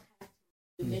you don't have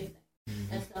to do anything.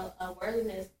 And so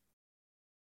unworthiness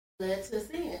led to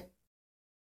sin.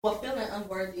 Well, feeling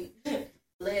unworthy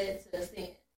led to sin.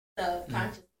 So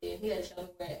consciously, and He had shown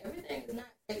me where everything is not.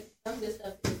 Some of this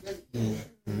stuff is really you.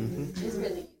 It's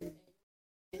really you.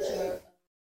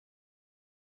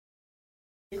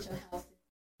 Get your house.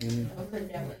 Don't put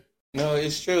it that way. No,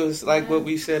 it's true. It's like what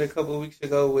we said a couple of weeks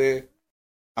ago, where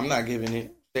I'm not giving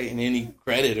Satan any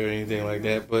credit or anything like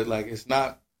that, but like it's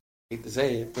not. I hate to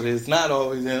say it, but it's not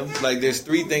always him. Like there's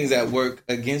three things that work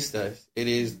against us. It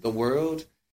is the world,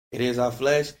 It is our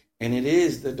flesh, and it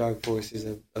is the dark forces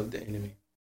of the enemy.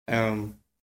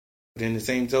 But in the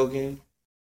same token,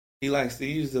 he likes to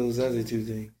use those other two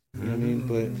things. You know what I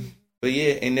mean? But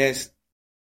yeah,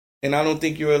 and I don't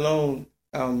think you're alone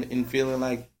in feeling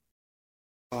like,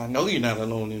 I know you're not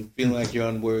alone in feeling like you're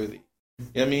unworthy. You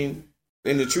know what I mean?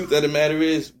 And the truth of the matter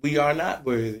is, we are not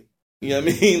worthy. You know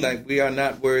what I mean? Like, we are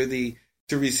not worthy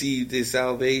to receive this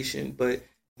salvation, but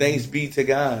thanks be to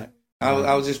God.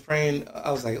 I was just praying.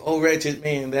 I was like, oh, wretched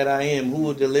man that I am, who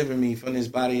will deliver me from this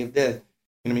body of death?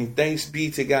 You know what I mean? Thanks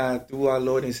be to God through our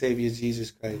Lord and Savior,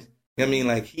 Jesus Christ. You know what I mean?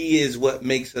 Like, he is what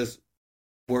makes us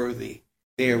worthy.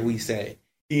 There we say.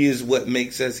 He is what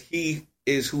makes us, he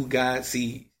is who God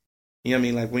sees. You know what I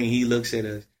mean? Like, when he looks at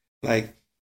us. Like,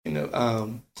 you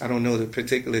know, I don't know the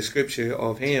particular scripture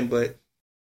offhand, but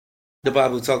the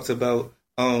Bible talks about,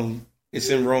 it's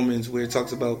in Romans where it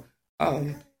talks about,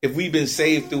 if we've been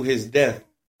saved through his death,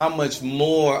 how much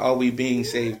more are we being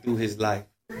saved through his life?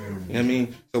 You know what I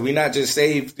mean? So we're not just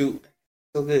saved through,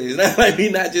 so good. It's not like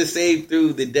we're not just saved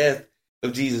through the death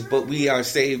of Jesus, but we are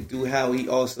saved through how he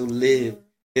also lived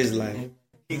his life.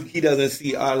 He doesn't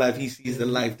see our life, he sees the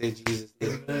life that Jesus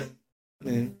lived.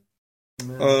 Amen.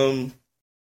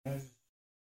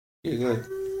 Yeah, go ahead.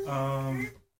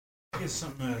 I guess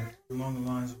something along the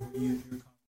lines of what your comments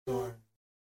are.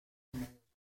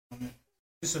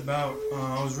 It's about,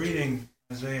 I was reading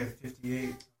Isaiah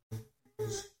 58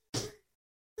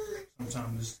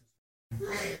 sometime this,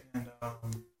 and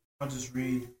I'll just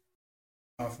read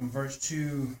from verse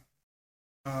 2,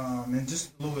 and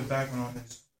just a little bit background on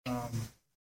this.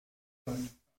 But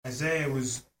Isaiah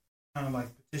was kind of like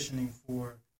petitioning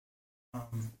for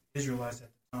Israelites at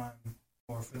the time,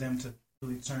 or for them to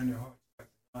really turn their hearts back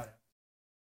to God after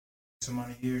so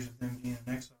many years of them being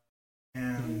in exile.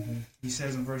 And he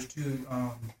says in verse 2,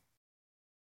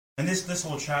 and this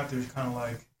whole chapter is kind of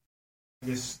like, I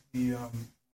guess, the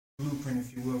blueprint,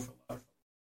 if you will, for a lot of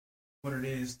what it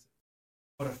is,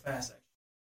 what a fast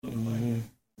actually looks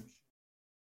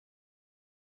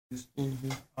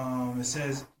like. It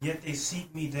says, yet they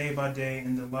seek me day by day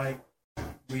and delight,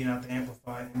 reading out the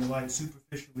Amplified, and delight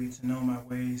superficially to know my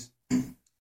ways,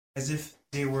 as if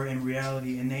they were in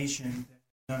reality a nation that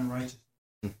has done righteousness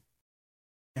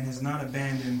and has not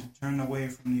abandoned, turned away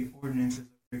from the ordinances of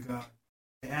their God.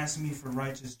 They ask me for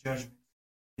righteous judgment.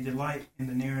 They delight in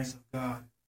the nearness of God,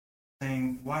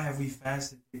 saying, Why have we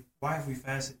fasted? Why have we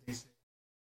fasted, they say.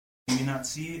 Do you not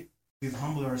see it? We have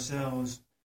humbled ourselves,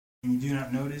 and you do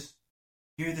not notice?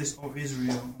 Hear this, O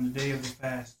Israel, on the day of the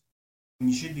fast, when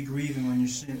you should be grieving on your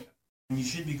sin, when you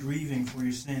should be grieving for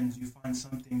your sins, you find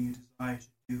something you desire to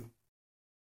do.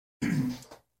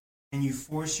 And you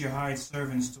force your hired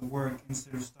servants to work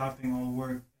instead of stopping all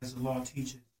work, as the law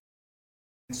teaches,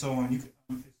 and so on. It's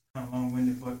kind of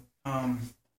long-winded, but the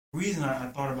reason I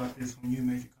thought about this when you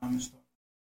made your comments,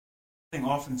 I think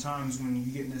oftentimes when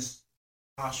you get in this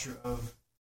posture of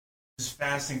just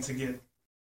fasting to get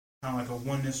kind of like a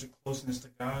oneness or closeness to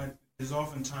God, there's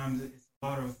oftentimes it's a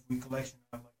lot of recollection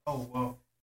of like, oh, well,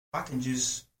 if I can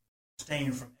just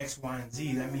abstain from X, Y, and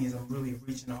Z, that means I'm really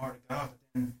reaching the heart of God. But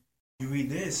then you read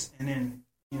this, and then,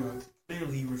 you know,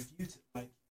 clearly he refutes it. Like,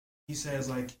 he says,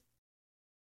 like,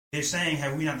 they're saying,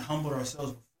 have we not humbled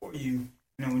ourselves before you?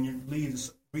 You know, when you read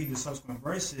the subsequent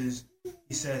verses,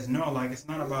 he says, no, like, it's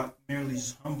not about merely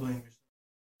just humbling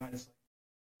yourself. It's like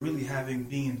really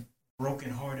being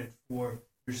brokenhearted for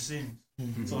your sins.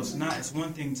 Mm-hmm. So it's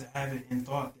one thing to have it in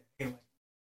thought that, hey, like,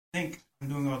 I think I'm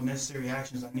doing all the necessary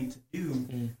actions I need to do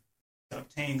to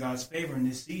obtain God's favor in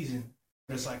this season.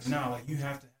 But it's like, no, like, you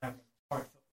have to have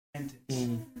heartfelt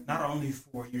repentance, not only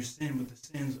for your sin, but the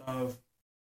sins of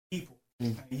people. I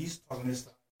mean, he's talking this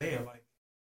to Isaiah,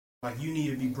 like you need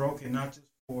to be broken, not just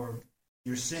for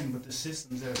your sin, but the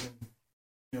systems that have been,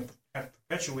 you know, have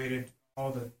perpetuated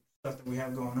all the stuff that we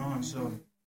have going on. So,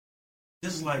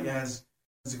 just like as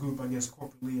a group, I guess,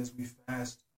 corporately, as we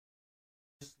fast,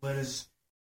 just let us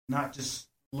not just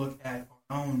look at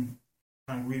our own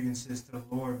kind of grievances to the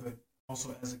Lord, but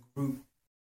also as a group,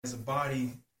 as a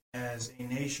body, as a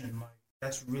nation. Like,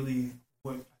 that's really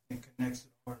what I think connects to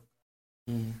the heart of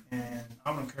God. And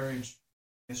I would encourage,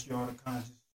 I guess, y'all to kind of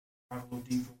just dive a little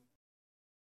deeper,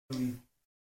 really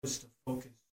push the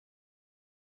focus.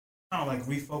 Kind of like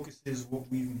refocuses what I've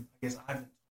been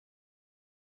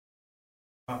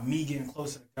about me getting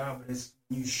closer to God, but it's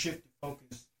when you shift the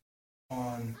focus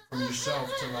from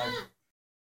yourself to like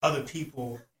other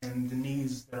people and the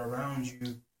needs that are around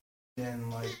you, then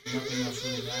like nothing else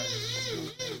really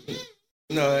matters.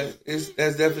 No,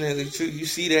 that's definitely true. You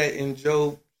see that in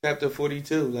Job chapter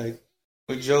 42, like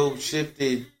when Job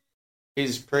shifted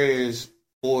his prayers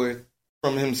for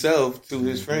from himself to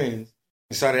his friends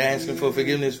and started asking for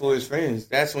forgiveness for his friends.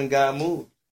 That's when God moved.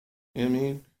 You know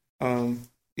what I mean?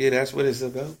 Yeah, that's what it's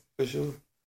about for sure.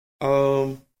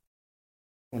 Want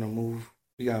to move.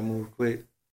 We gotta move quick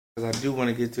because I do want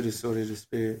to get to the sword of the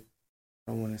spirit.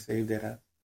 I want to save that. I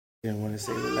didn't want to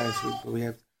save it last week, but we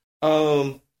have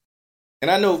to. And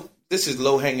I know this is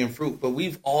low hanging fruit, but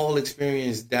we've all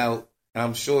experienced doubt.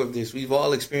 I'm sure of this. We've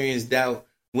all experienced doubt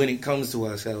when it comes to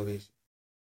our salvation.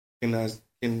 Can I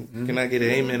get an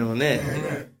amen on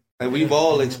that? Like we've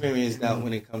all experienced doubt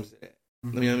when it comes to that.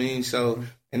 You know what I mean? So,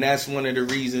 and that's one of the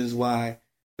reasons why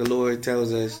the Lord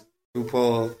tells us through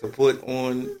Paul to put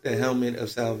on the helmet of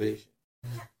salvation.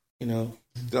 You know,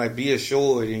 to like be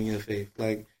assured in your faith.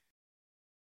 Like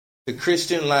the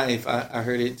Christian life, I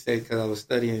heard it said because I was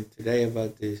studying today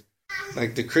about this.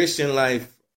 Like the Christian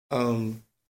life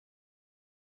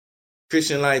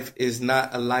is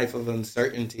not a life of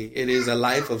uncertainty. It is a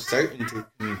life of certainty.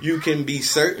 You can be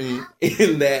certain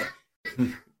in that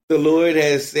the Lord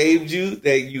has saved you,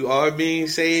 that you are being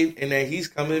saved, and that he's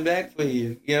coming back for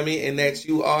you. You know what I mean? And that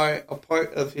you are a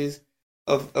part of his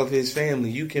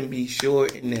family. You can be sure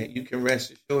in that. You can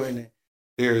rest assured in that.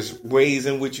 There's ways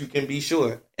in which you can be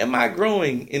sure. Am I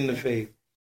growing in the faith?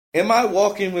 Am I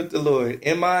walking with the Lord?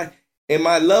 Am I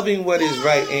loving what is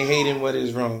right and hating what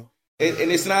is wrong?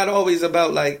 And it's not always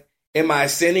about like, am I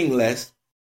sinning less?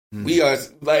 We are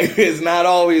like, it's not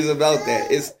always about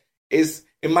that.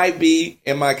 It might be,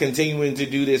 am I continuing to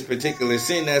do this particular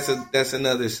sin? That's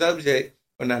another subject,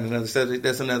 or not another subject.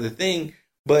 That's another thing.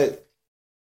 But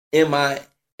am I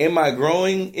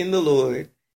growing in the Lord?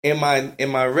 Am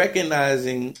I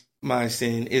recognizing my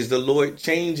sin? Is the Lord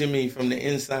changing me from the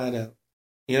inside out?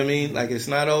 You know what I mean? Like it's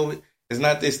not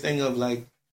this thing of like,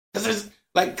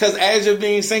 because as you're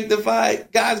being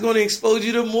sanctified, God's going to expose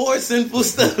you to more sinful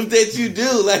stuff that you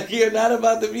do. Like you're not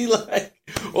about to be like,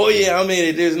 oh yeah, I'm in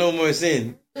it. There's no more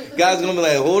sin. God's going to be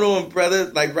like, hold on, brother.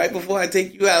 Like right before I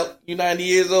take you out, you're 90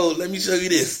 years old. Let me show you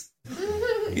this.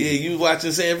 Yeah, you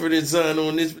watching Sanford and Son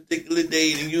on this particular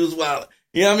day and you was wild.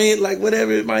 You know what I mean? Like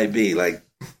whatever it might be. Like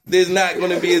there's not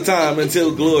going to be a time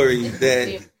until glory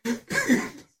that.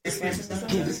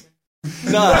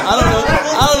 No, I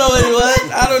don't know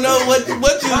anyone. I don't know what you're doing.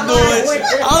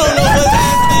 I don't know what's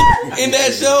happening in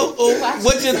that show or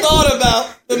what you thought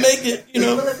about to make it, you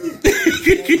know.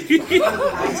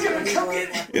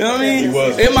 You know what I mean?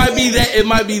 It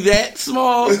might be that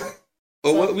small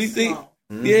or what we think.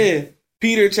 Yeah.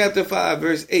 Peter chapter 5,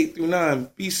 verse 8 through 9.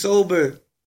 Be sober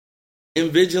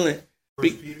and vigilant.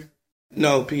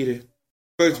 No, Peter.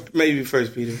 First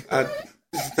Peter. I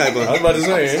was about to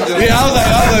say. Yeah, I was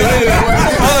like,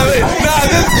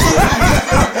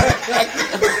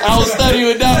 I was studying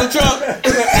with Donald Trump.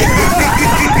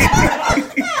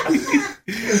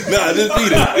 Nah, just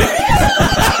Peter.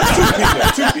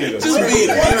 Two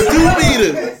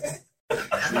Peter.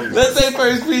 Let's say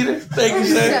First Peter. Thank you,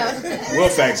 sir. We'll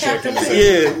fact check it.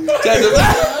 Yeah. Chapter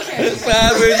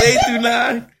 5, verse 8 through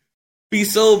 9. Be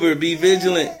sober, be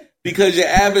vigilant. Because your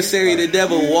adversary, the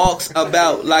devil, walks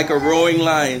about like a roaring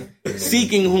lion,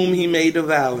 seeking whom he may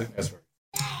devour. That's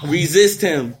right. Resist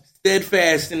him,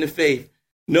 steadfast in the faith,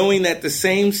 knowing that the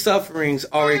same sufferings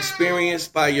are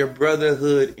experienced by your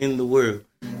brotherhood in the world.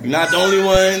 You're not the only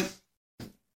one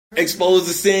exposed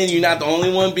to sin. You're not the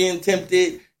only one being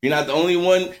tempted. You're not the only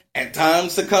one at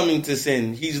times succumbing to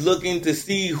sin. He's looking to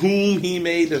see whom he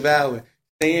may devour.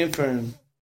 Stand firm.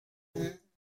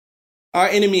 Our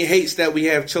enemy hates that we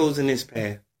have chosen this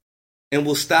path and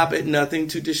will stop at nothing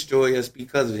to destroy us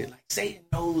because of it. Like Satan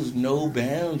knows no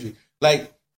boundary.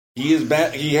 Like he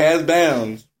has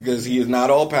bounds because he is not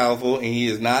all powerful and he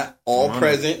is not all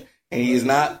present and he is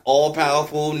not all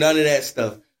powerful. None of that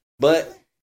stuff. But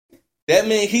that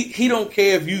man, he don't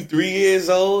care if you 3 years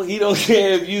old. He don't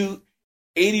care if you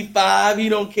 85. He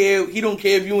don't care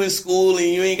if you in school and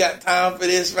you ain't got time for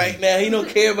this right now. He don't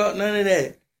care about none of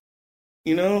that.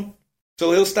 You know?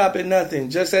 So he'll stop at nothing.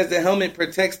 Just as the helmet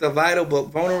protects the vital but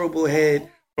vulnerable head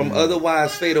from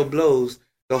otherwise fatal blows,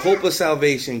 the hope of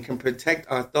salvation can protect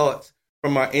our thoughts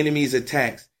from our enemies'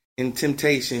 attacks and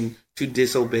temptation to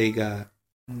disobey God.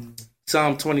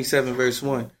 Psalm 27, verse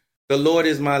 1. The Lord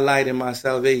is my light and my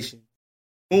salvation.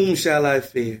 Whom shall I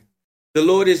fear? The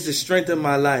Lord is the strength of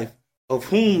my life. Of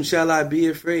whom shall I be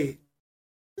afraid?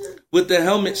 With the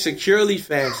helmet securely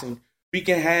fastened, we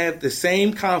can have the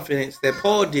same confidence that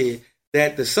Paul did,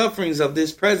 that the sufferings of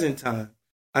this present time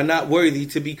are not worthy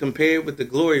to be compared with the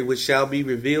glory which shall be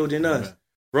revealed in us.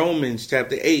 Romans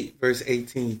chapter 8, verse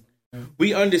 18.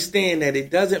 We understand that it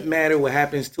doesn't matter what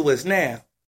happens to us now.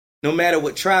 No matter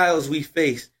what trials we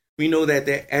face, we know that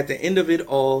at the end of it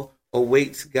all,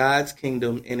 awaits God's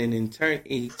kingdom and an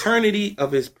eternity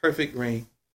of his perfect reign.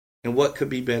 And what could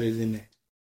be better than that?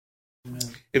 Amen.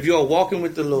 If you are walking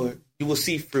with the Lord, you will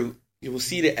see fruit. You will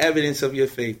see the evidence of your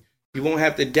faith. You won't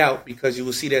have to doubt because you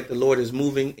will see that the Lord is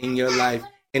moving in your life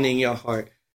and in your heart.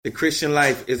 The Christian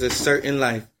life is a certain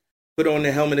life. Put on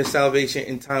the helmet of salvation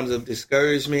in times of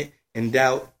discouragement and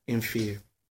doubt and fear.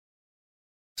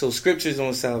 So scriptures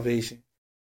on salvation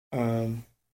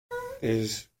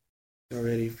is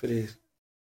already for this.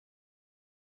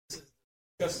 This is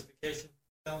justification,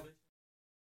 salvation,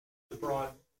 the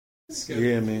broad scope.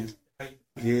 Yeah, man.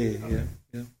 Yeah.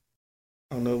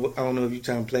 I don't know if you're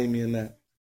trying to play me or not.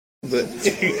 But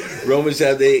Romans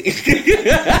chapter 8.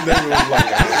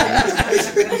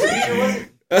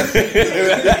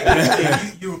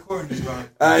 You recording this, Ron?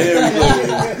 I am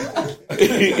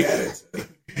recording.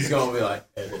 He's gonna be like,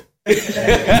 edit.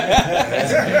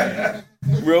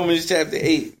 Romans chapter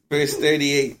 8, verse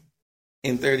 38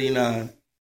 and 39.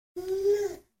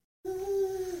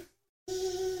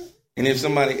 And if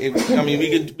somebody,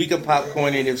 we could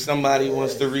popcorn it. If somebody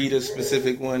wants to read a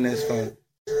specific one, that's fine.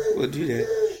 We'll do that.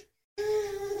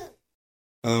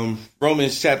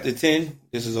 Romans chapter 10.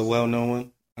 This is a well-known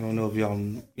one. I don't know if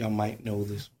y'all might know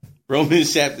this one.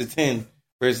 Romans chapter 10,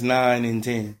 verse 9 and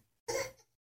 10.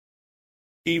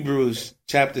 Hebrews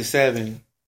chapter 7,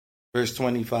 verse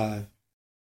 25.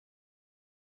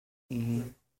 Mm-hmm.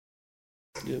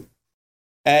 Yep.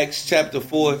 Acts chapter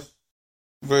 4,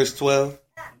 verse 12.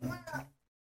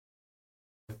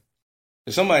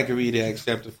 If somebody could read Acts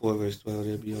chapter 4, verse 12,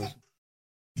 that'd be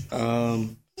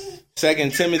awesome. 2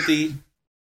 Timothy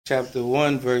chapter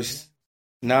 1, verse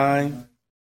 9.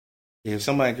 Yeah, if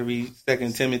somebody could read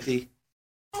 2 Timothy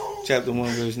chapter 1,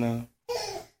 verse 9.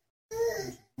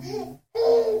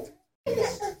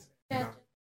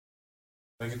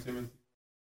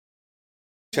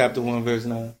 Chapter 1, verse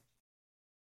 9.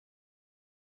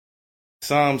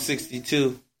 Psalm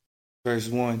 62, verse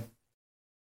 1.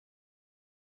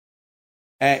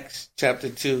 Acts chapter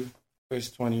 2,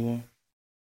 verse 21.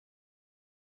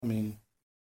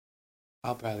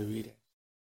 I'll probably read it.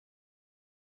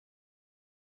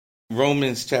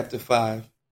 Romans chapter 5,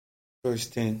 verse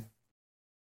 10.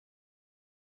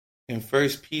 And 1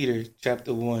 Peter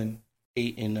chapter 1,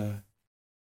 8 and 9.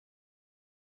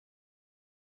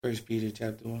 1 Peter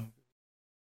chapter 1.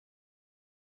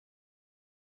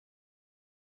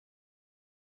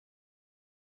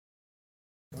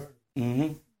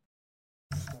 Mm-hmm.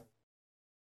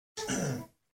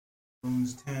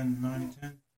 Romans 10, 9 and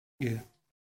 10? Yeah.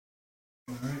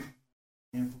 All right.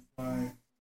 Amplify.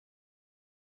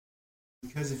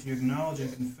 Because if you acknowledge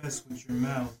and confess with your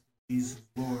mouth Jesus is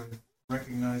Lord,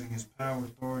 recognizing his power,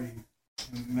 authority,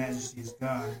 and majesty as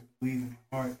God, and believe in your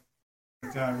heart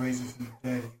that God raised him from the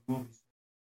dead, you will be saved.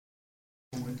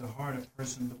 For with the heart a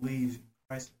person believes in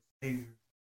Christ as Savior,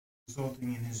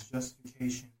 resulting in his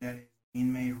justification, that is,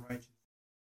 being made righteous,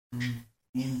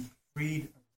 being freed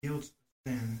of guilt of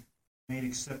sin, made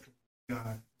acceptable to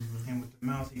God, and with the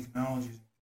mouth he acknowledges and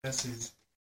confesses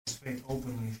his faith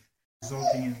openly,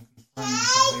 resulting in confirming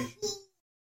salvation.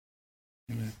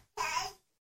 Amen.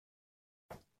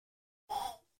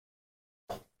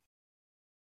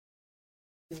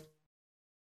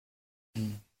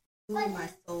 My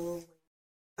soul waits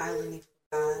silently for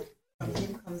God. From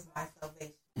him comes my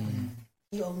salvation.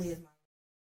 He only is my.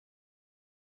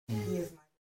 He is my.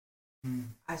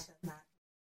 I shall not.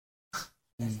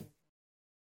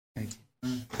 Thank you.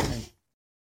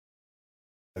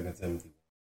 2 Timothy,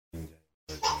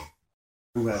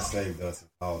 who has saved us and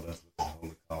called us with a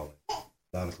holy calling,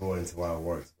 not according to our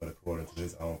works, but according to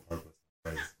his own purpose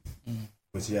and grace,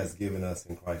 which he has given us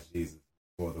in Christ Jesus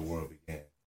before the world began.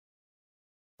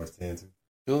 Verse 10 too.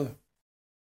 Sure.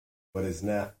 But it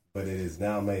is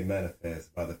now made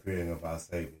manifest by the appearing of our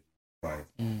Savior, Christ,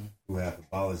 who hath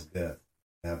abolished death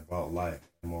and hath brought life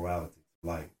and morality to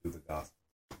light through the gospel.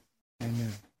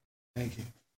 Amen. Thank you.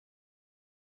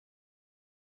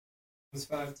 Verse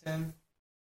 5:10.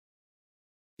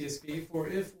 ESV, for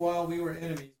if while we were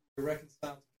enemies we were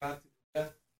reconciled to God through the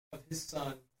death of his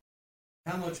Son,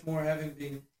 how much more having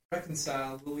been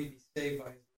reconciled will we be saved by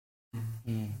his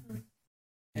death?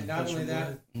 And not only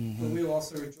that, but we will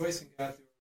also rejoice in God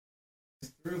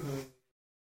through whom.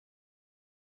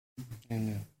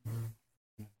 Amen.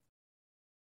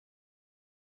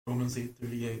 Romans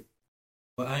 8:38.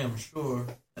 But I am sure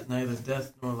that neither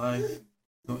death nor life,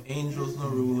 nor angels nor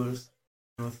rulers,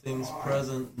 nor things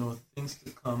present, nor things to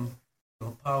come,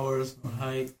 nor powers, nor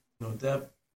height, nor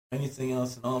depth, anything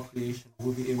else in all creation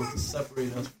will be able to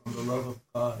separate us from the love of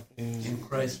God in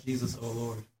Christ Jesus our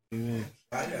Lord. Amen.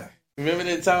 Remember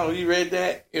that time we read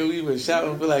that and we were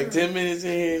shouting for like 10 minutes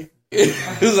in here?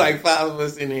 It was like 5 of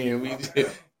us in here. We just,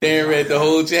 Darren read the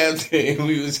whole chapter and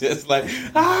we was just like,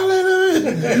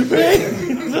 hallelujah.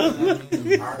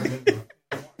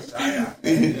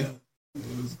 It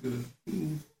was good.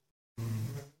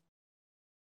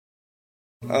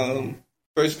 1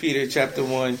 Peter chapter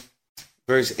 1,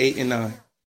 verse 8 and 9.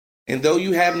 And though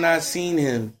you have not seen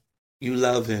him, you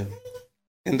love him.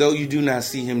 And though you do not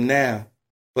see him now,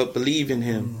 but believe in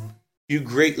him, you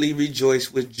greatly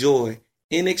rejoice with joy,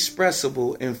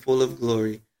 inexpressible and full of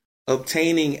glory,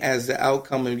 obtaining as the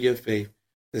outcome of your faith,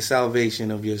 the salvation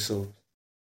of your souls.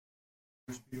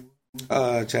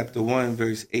 Chapter 1,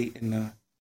 verse 8 and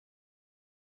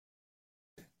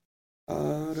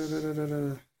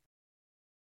 9.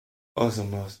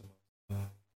 Awesome.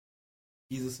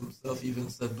 Jesus himself even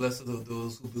said, blessed are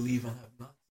those who believe and have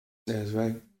not. That's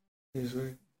right. That's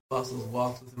right. Apostles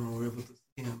walked with him and were able to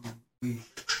see him. And we,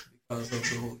 because of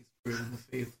the Holy Spirit and the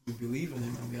faith, we believe in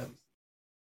him and we have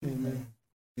Amen.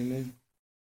 Amen.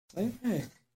 Amen.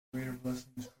 Greater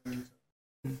blessings.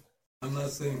 I'm not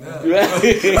saying that.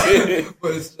 Right.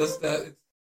 But it's just that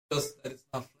it's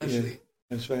not fleshly. Yeah,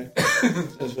 that's right.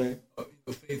 That's right.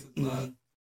 The faith is not,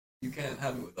 you can't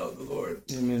have it without the Lord.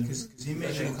 Amen. Because he made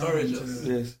that that encourage comment us.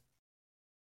 Yes.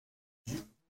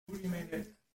 Who do you make that?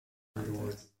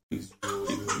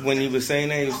 When he was saying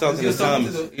that, he was talking to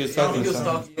Thomas. He was talking to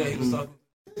Thomas. He was talking.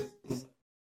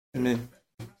 Amen.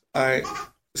 All right.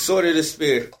 Sword of the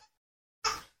Spirit.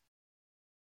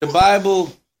 The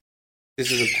Bible,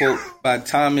 this is a quote by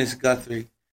Thomas Guthrie.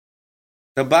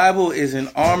 The Bible is an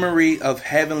armory of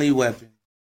heavenly weapons,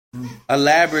 a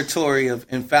laboratory of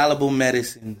infallible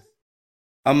medicines,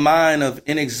 a mine of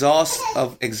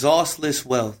exhaustless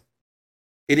wealth.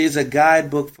 It is a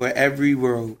guidebook for every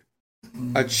road,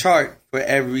 a chart for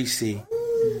every sea,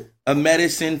 a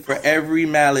medicine for every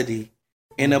malady,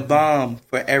 and a balm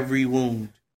for every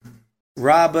wound.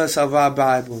 Rob us of our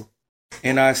Bible,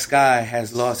 and our sky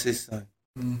has lost its sun.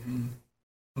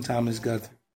 Thomas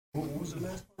Guthrie. What was the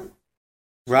last part?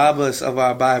 Rob us of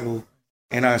our Bible,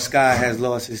 and our sky has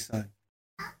lost its sun.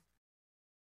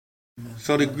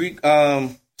 So the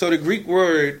Greek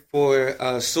word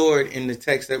for sword in the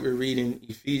text that we're reading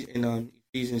in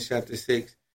Ephesians chapter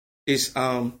 6 is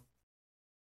called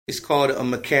a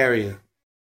Macaria,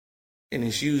 and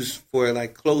it's used for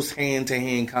like close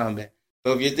hand-to-hand combat.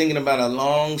 So if you're thinking about a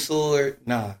long sword,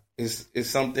 nah, it's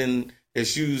something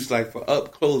that's used like for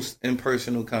up close and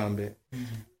personal combat,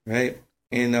 right?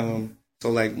 And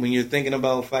so like when you're thinking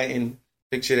about fighting,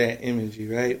 picture that imagery,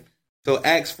 right? So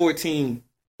Acts 14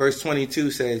 verse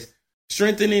 22 says,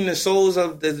 strengthening the souls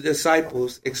of the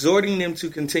disciples, exhorting them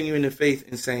to continue in the faith,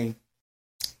 and saying,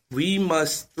 we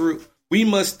must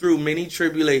through many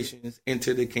tribulations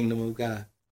enter the kingdom of God.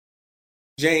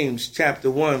 James chapter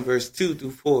 1 verse 2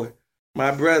 through 4.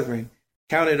 My brethren,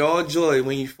 count it all joy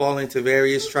when you fall into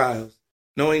various trials,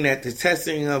 knowing that the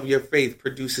testing of your faith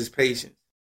produces patience.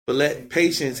 But let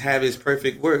patience have its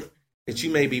perfect work, that you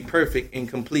may be perfect and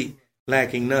complete,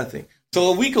 lacking nothing.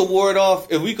 So if we could ward off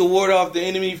the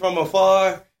enemy from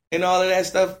afar and all of that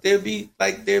stuff, there'd be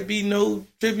no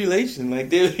tribulation. Like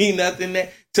there'd be nothing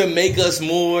to make us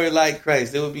more like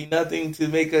Christ. There would be nothing to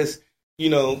make us,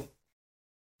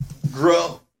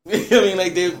 grow. I mean,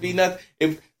 like there'd be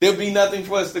nothing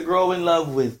for us to grow in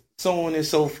love with, so on and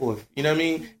so forth. You know what I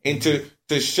mean? And to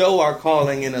show our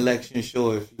calling and election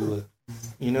sure, if you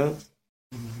will.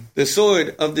 The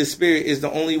sword of the Spirit is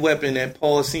the only weapon that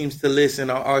Paul seems to list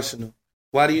in our arsenal.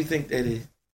 Why do you think that is?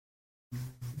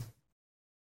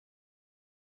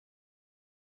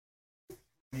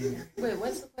 Wait,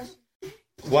 what's the question?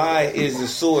 Why is the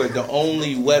sword the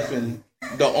only weapon,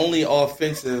 the only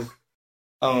offensive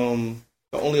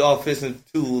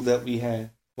tool that we have?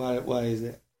 Why is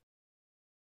that?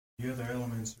 The other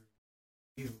elements are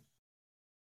healed.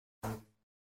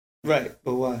 Right,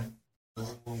 but why?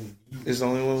 It's the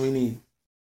only one we need.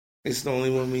 It's the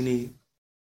only one we need.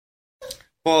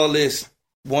 Paul lists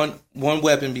one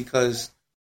weapon because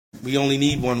we only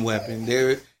need one weapon.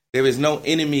 There is no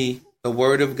enemy the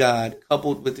word of God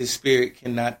coupled with his spirit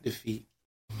cannot defeat.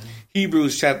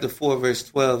 Hebrews chapter 4 verse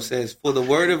 12 says, for the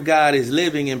word of God is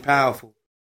living and powerful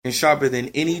and sharper than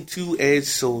any two-edged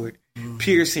sword,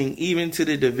 piercing even to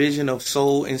the division of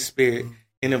soul and spirit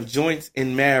and of joints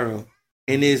and marrow,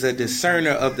 and is a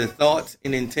discerner of the thoughts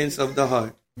and intents of the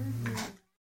heart.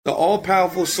 The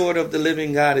all-powerful sword of the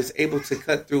living God is able to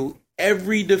cut through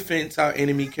every defense our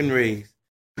enemy can raise,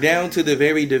 down to the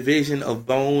very division of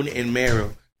bone and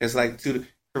marrow. It's like,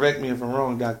 correct me if I'm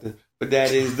wrong, doctor, but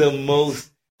that is the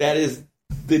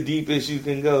deepest you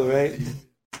can go, right?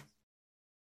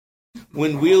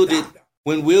 When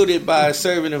wielded by a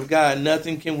servant of God,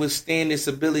 nothing can withstand its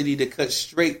ability to cut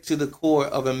straight to the core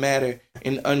of a matter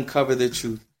and uncover the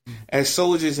truth. As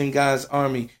soldiers in God's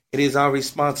army, it is our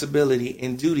responsibility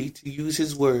and duty to use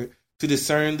his word to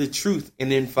discern the truth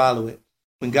and then follow it.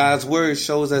 When God's word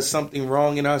shows us something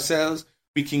wrong in ourselves,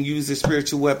 we can use the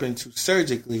spiritual weapon to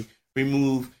surgically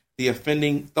remove the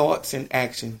offending thoughts and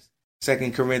actions.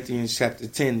 2 Corinthians chapter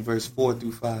 10, verse 4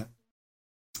 through 5.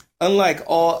 Unlike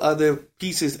all other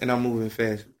pieces, and I'm moving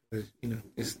fast because,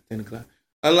 it's 10 o'clock.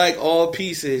 Unlike all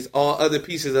other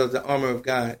pieces of the armor of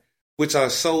God, which are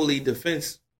solely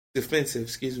defensive,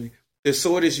 the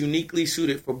sword is uniquely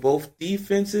suited for both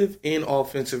defensive and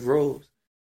offensive roles.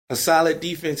 A solid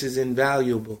defense is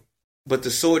invaluable, but the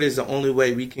sword is the only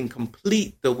way we can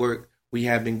complete the work we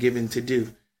have been given to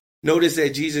do. Notice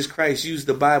that Jesus Christ used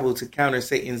the Bible to counter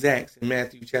Satan's acts in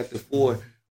Matthew chapter 4,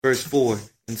 verse 4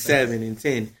 and 7 and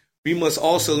 10. We must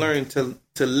also learn to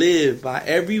live by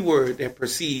every word that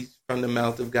proceeds from the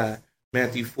mouth of God.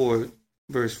 Matthew 4,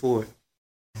 verse 4.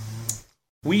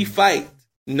 We fight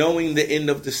knowing the end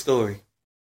of the story.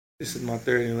 This is my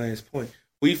third and last point.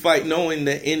 We fight knowing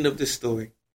the end of the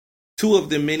story. Two of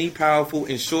the many powerful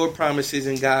and sure promises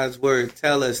in God's word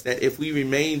tell us that if we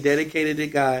remain dedicated to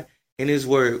God and his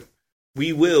word,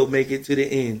 we will make it to the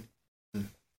end,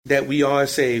 that we are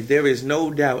saved. There is no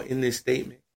doubt in this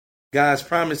statement. God's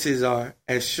promises are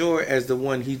as sure as the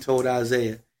one he told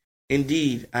Isaiah.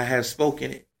 Indeed, I have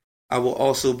spoken it. I will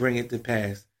also bring it to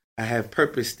pass. I have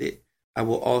purposed it. I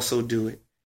will also do it.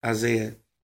 Isaiah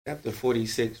chapter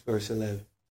 46, verse 11.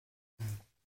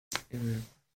 Amen.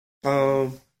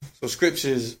 So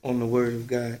scriptures on the word of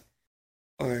God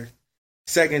are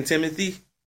 2 Timothy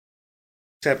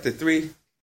chapter 3,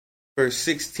 verse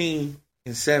 16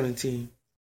 and 17.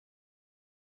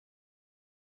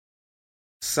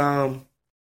 Psalm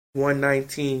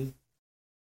 119,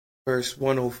 verse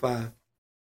 105.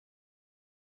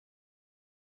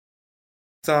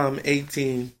 Psalm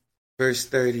 18, verse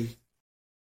 30.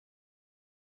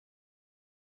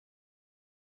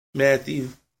 Matthew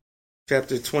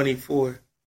chapter 24,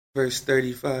 verse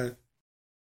 35.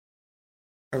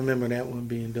 I remember that one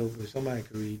being dope, but somebody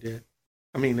could read that.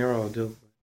 I mean, they're all dope.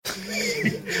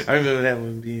 I remember that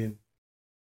one being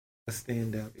a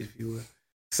standout, if you will.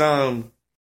 Psalm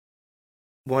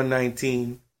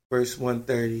 119, verse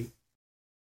 130.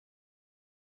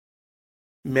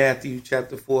 Matthew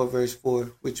chapter 4, verse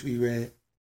 4, which we read.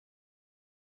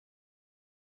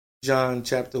 John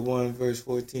chapter 1, verse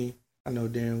 14. I know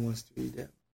Darren wants to read that.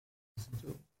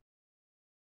 So,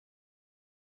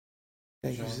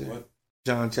 thank you, sir. What?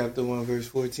 John chapter 1, verse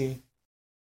 14.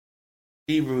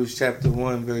 Hebrews chapter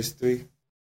 1, verse 3.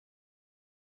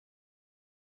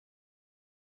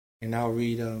 And I'll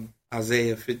read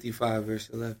Isaiah 55, verse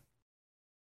 11.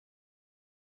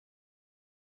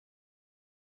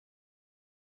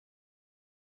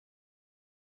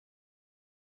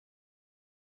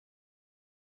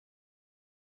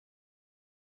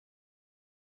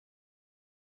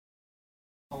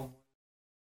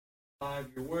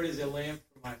 Your word is a lamp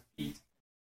for my feet.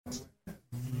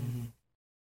 Mm-hmm.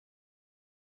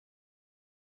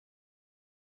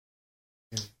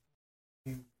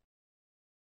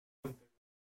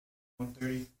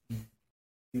 130.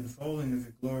 The unfolding of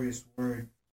your glorious word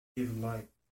gives light.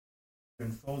 Your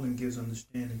unfolding gives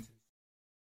understanding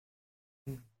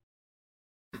to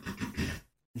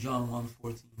John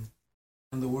 1:14.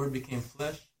 And the word became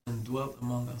flesh and dwelt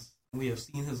among us. And we have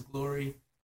seen his glory,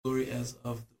 glory as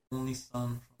of the only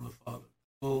Son from the Father,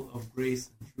 full of grace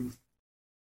and truth.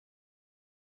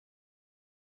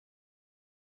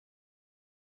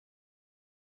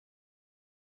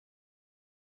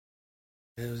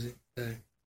 That was it.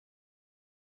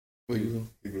 Where you go?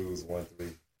 Hebrews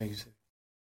 1:3. Thank you, sir.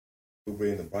 Who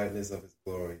being the brightness of his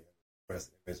glory and the express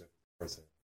image of his person,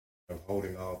 and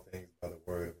holding all things by the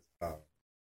word of his power,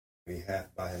 and he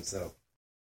hath by himself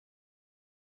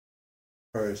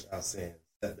purged our sins,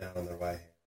 sat down on the right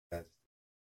hand of majesty,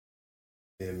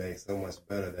 being made so much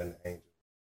better than the angels,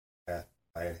 hath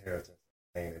by inheritance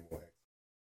obtained a more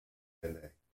excellent than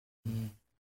they. Mm-hmm.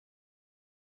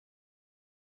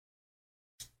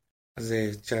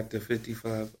 Isaiah chapter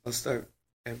 55. I'll start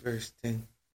at verse 10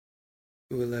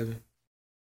 to 11.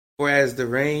 For as the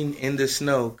rain and the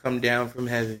snow come down from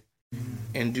heaven,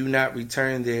 and do not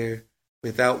return there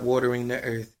without watering the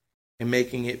earth, and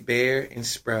making it bear and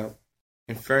sprout,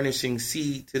 and furnishing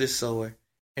seed to the sower,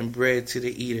 and bread to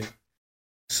the eater,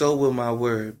 so will my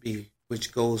word be,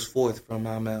 which goes forth from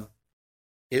my mouth.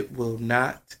 It will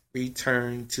not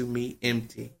return to me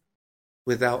empty,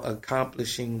 without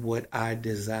accomplishing what I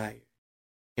desire,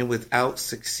 and without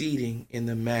succeeding in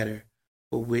the matter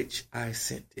for which I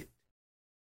sent it.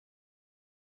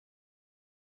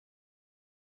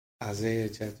 Isaiah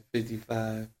chapter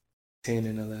 55, 10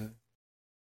 and 11.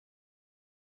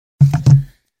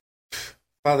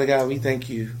 Father God, we thank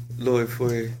you, Lord,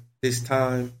 for this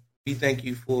time. We thank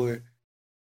you for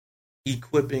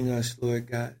equipping us, Lord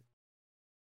God.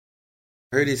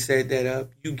 I heard it said that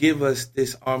you give us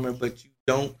this armor, but you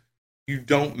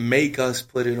don't make us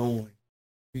put it on.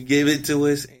 You give it to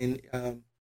us, and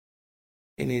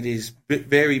it is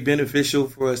very beneficial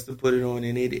for us to put it on,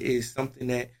 and it is something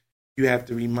that you have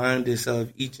to remind us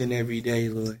of each and every day,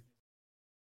 Lord.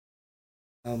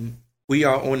 We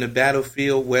are on the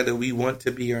battlefield whether we want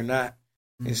to be or not.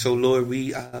 And so, Lord,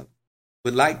 we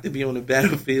would like to be on the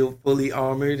battlefield fully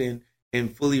armored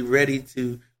and fully ready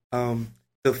to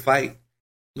fight,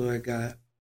 Lord God.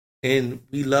 And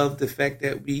we love the fact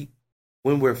that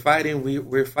when we're fighting,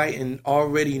 we're fighting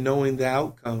already knowing the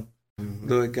outcome,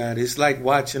 Lord God. It's like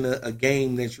watching a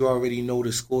game that you already know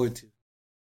the score to,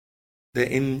 the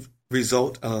end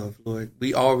result of, Lord.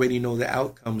 We already know the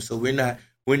outcome, so we're not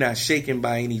shaken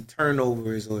by any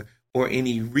turnovers or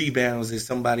any rebounds that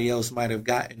somebody else might have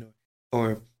gotten,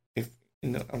 or if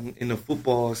in the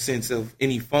football sense of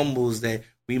any fumbles that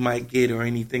we might get or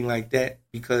anything like that,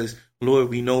 because, Lord,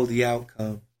 we know the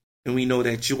outcome, and we know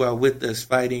that you are with us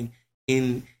fighting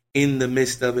in the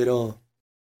midst of it all.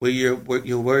 Where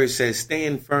your word says,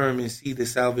 stand firm and see the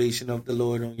salvation of the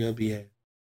Lord on your behalf.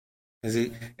 As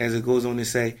it goes on to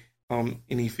say in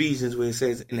Ephesians, where it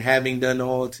says, and having done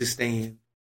all to stand.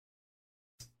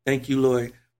 Thank you,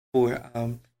 Lord, for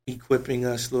equipping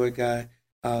us, Lord God.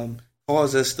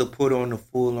 Cause us to put on the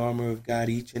full armor of God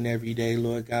each and every day,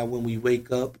 Lord God, when we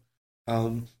wake up,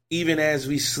 even as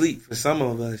we sleep. For some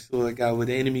of us, Lord God, where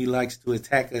the enemy likes to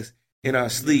attack us in our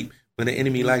sleep, when the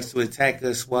enemy likes to attack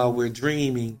us while we're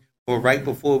dreaming or right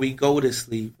before we go to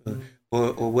sleep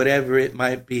or whatever it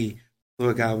might be,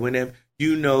 Lord God, whenever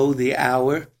you know the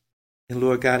hour. And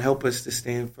Lord God, help us to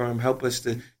stand firm. Help us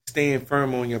to stand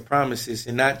firm on your promises,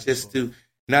 and not just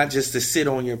to sit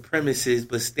on your premises,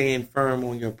 but stand firm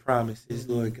on your promises,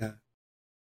 Lord God.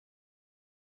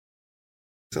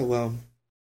 So,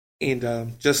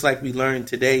 just like we learned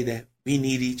today that we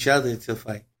need each other to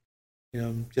fight,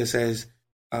 just as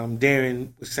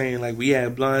Darren was saying, like, we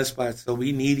have blind spots, so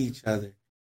we need each other,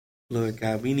 Lord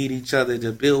God. We need each other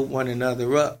to build one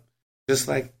another up, just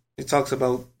like it talks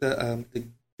about the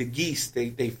geese.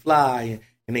 They fly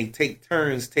and they take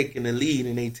turns taking the lead,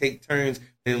 and they take turns,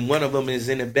 and one of them is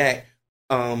in the back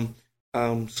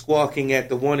squawking at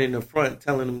the one in the front,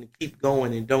 telling them to keep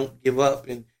going and don't give up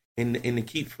and to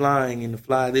keep flying and to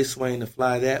fly this way and to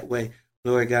fly that way,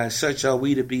 Lord God. Such are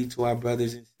we to be to our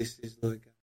brothers and sisters, Lord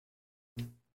God.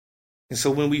 And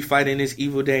so when we fight in this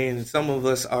evil day, and some of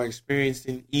us are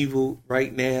experiencing evil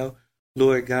right now,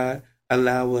 Lord God,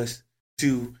 allow us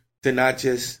to not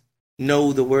just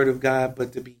know the word of God,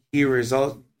 but to be hearers,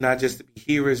 not just to be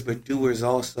hearers, but doers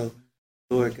also,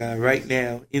 Lord God, right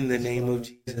now, in the name of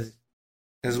Jesus.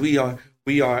 As we are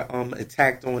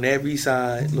attacked on every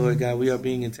side, Lord God, we are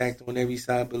being attacked on every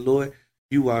side, but Lord,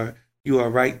 you are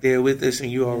right there with us,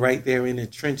 and you are right there in the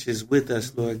trenches with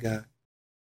us, Lord God.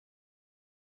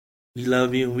 We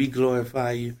love you, and we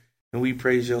glorify you, and we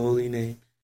praise your holy name.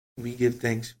 We give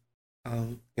thanks,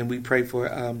 and we pray for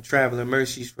traveling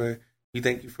mercies. We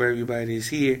thank you for everybody that is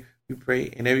here. We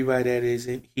pray, and everybody that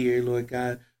isn't here, Lord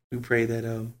God, we pray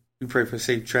that we pray for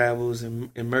safe travels and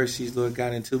mercies, Lord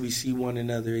God, until we see one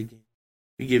another again.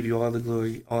 We give you all the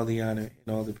glory, all the honor,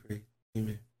 and all the praise.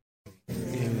 Amen.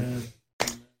 Amen.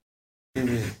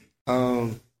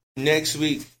 Amen. Next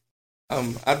week,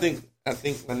 I think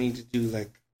I need to do like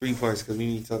 3 parts, because we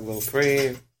need to talk about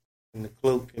prayer and the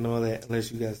cloak and all that,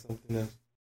 unless you got something else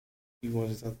you want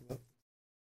to talk about.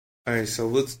 All right, so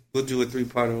we'll do a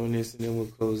 3-parter on this, and then we'll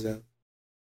close out.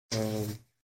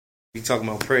 We talking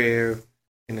about prayer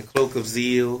and the cloak of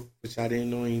zeal, which I didn't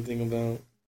know anything about,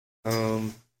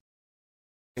 and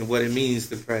what it means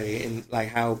to pray, and like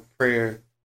how prayer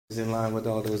is in line with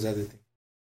all those other things.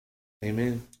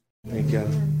 Amen. Thank y'all.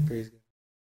 Praise God.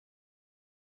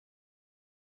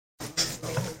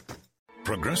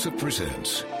 Progressive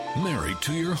presents Married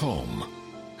to Your Home.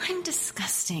 I'm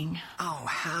disgusting. Oh,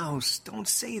 House, don't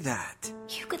say that.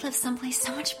 You could live someplace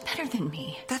so much better than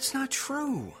me. That's not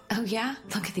true. Oh, yeah?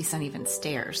 Look at these uneven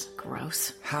stairs.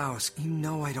 Gross. House, you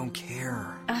know I don't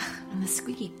care. Ugh, and the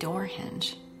squeaky door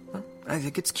hinge. I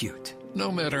think it's cute.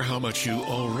 No matter how much you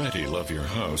already love your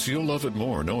house, you'll love it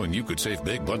more knowing you could save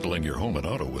big bundling your home and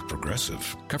auto with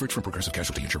Progressive. Coverage from Progressive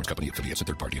Casualty Insurance Company, affiliates, and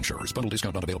third-party insurers. Bundle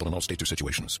discount not available in all states or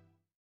situations.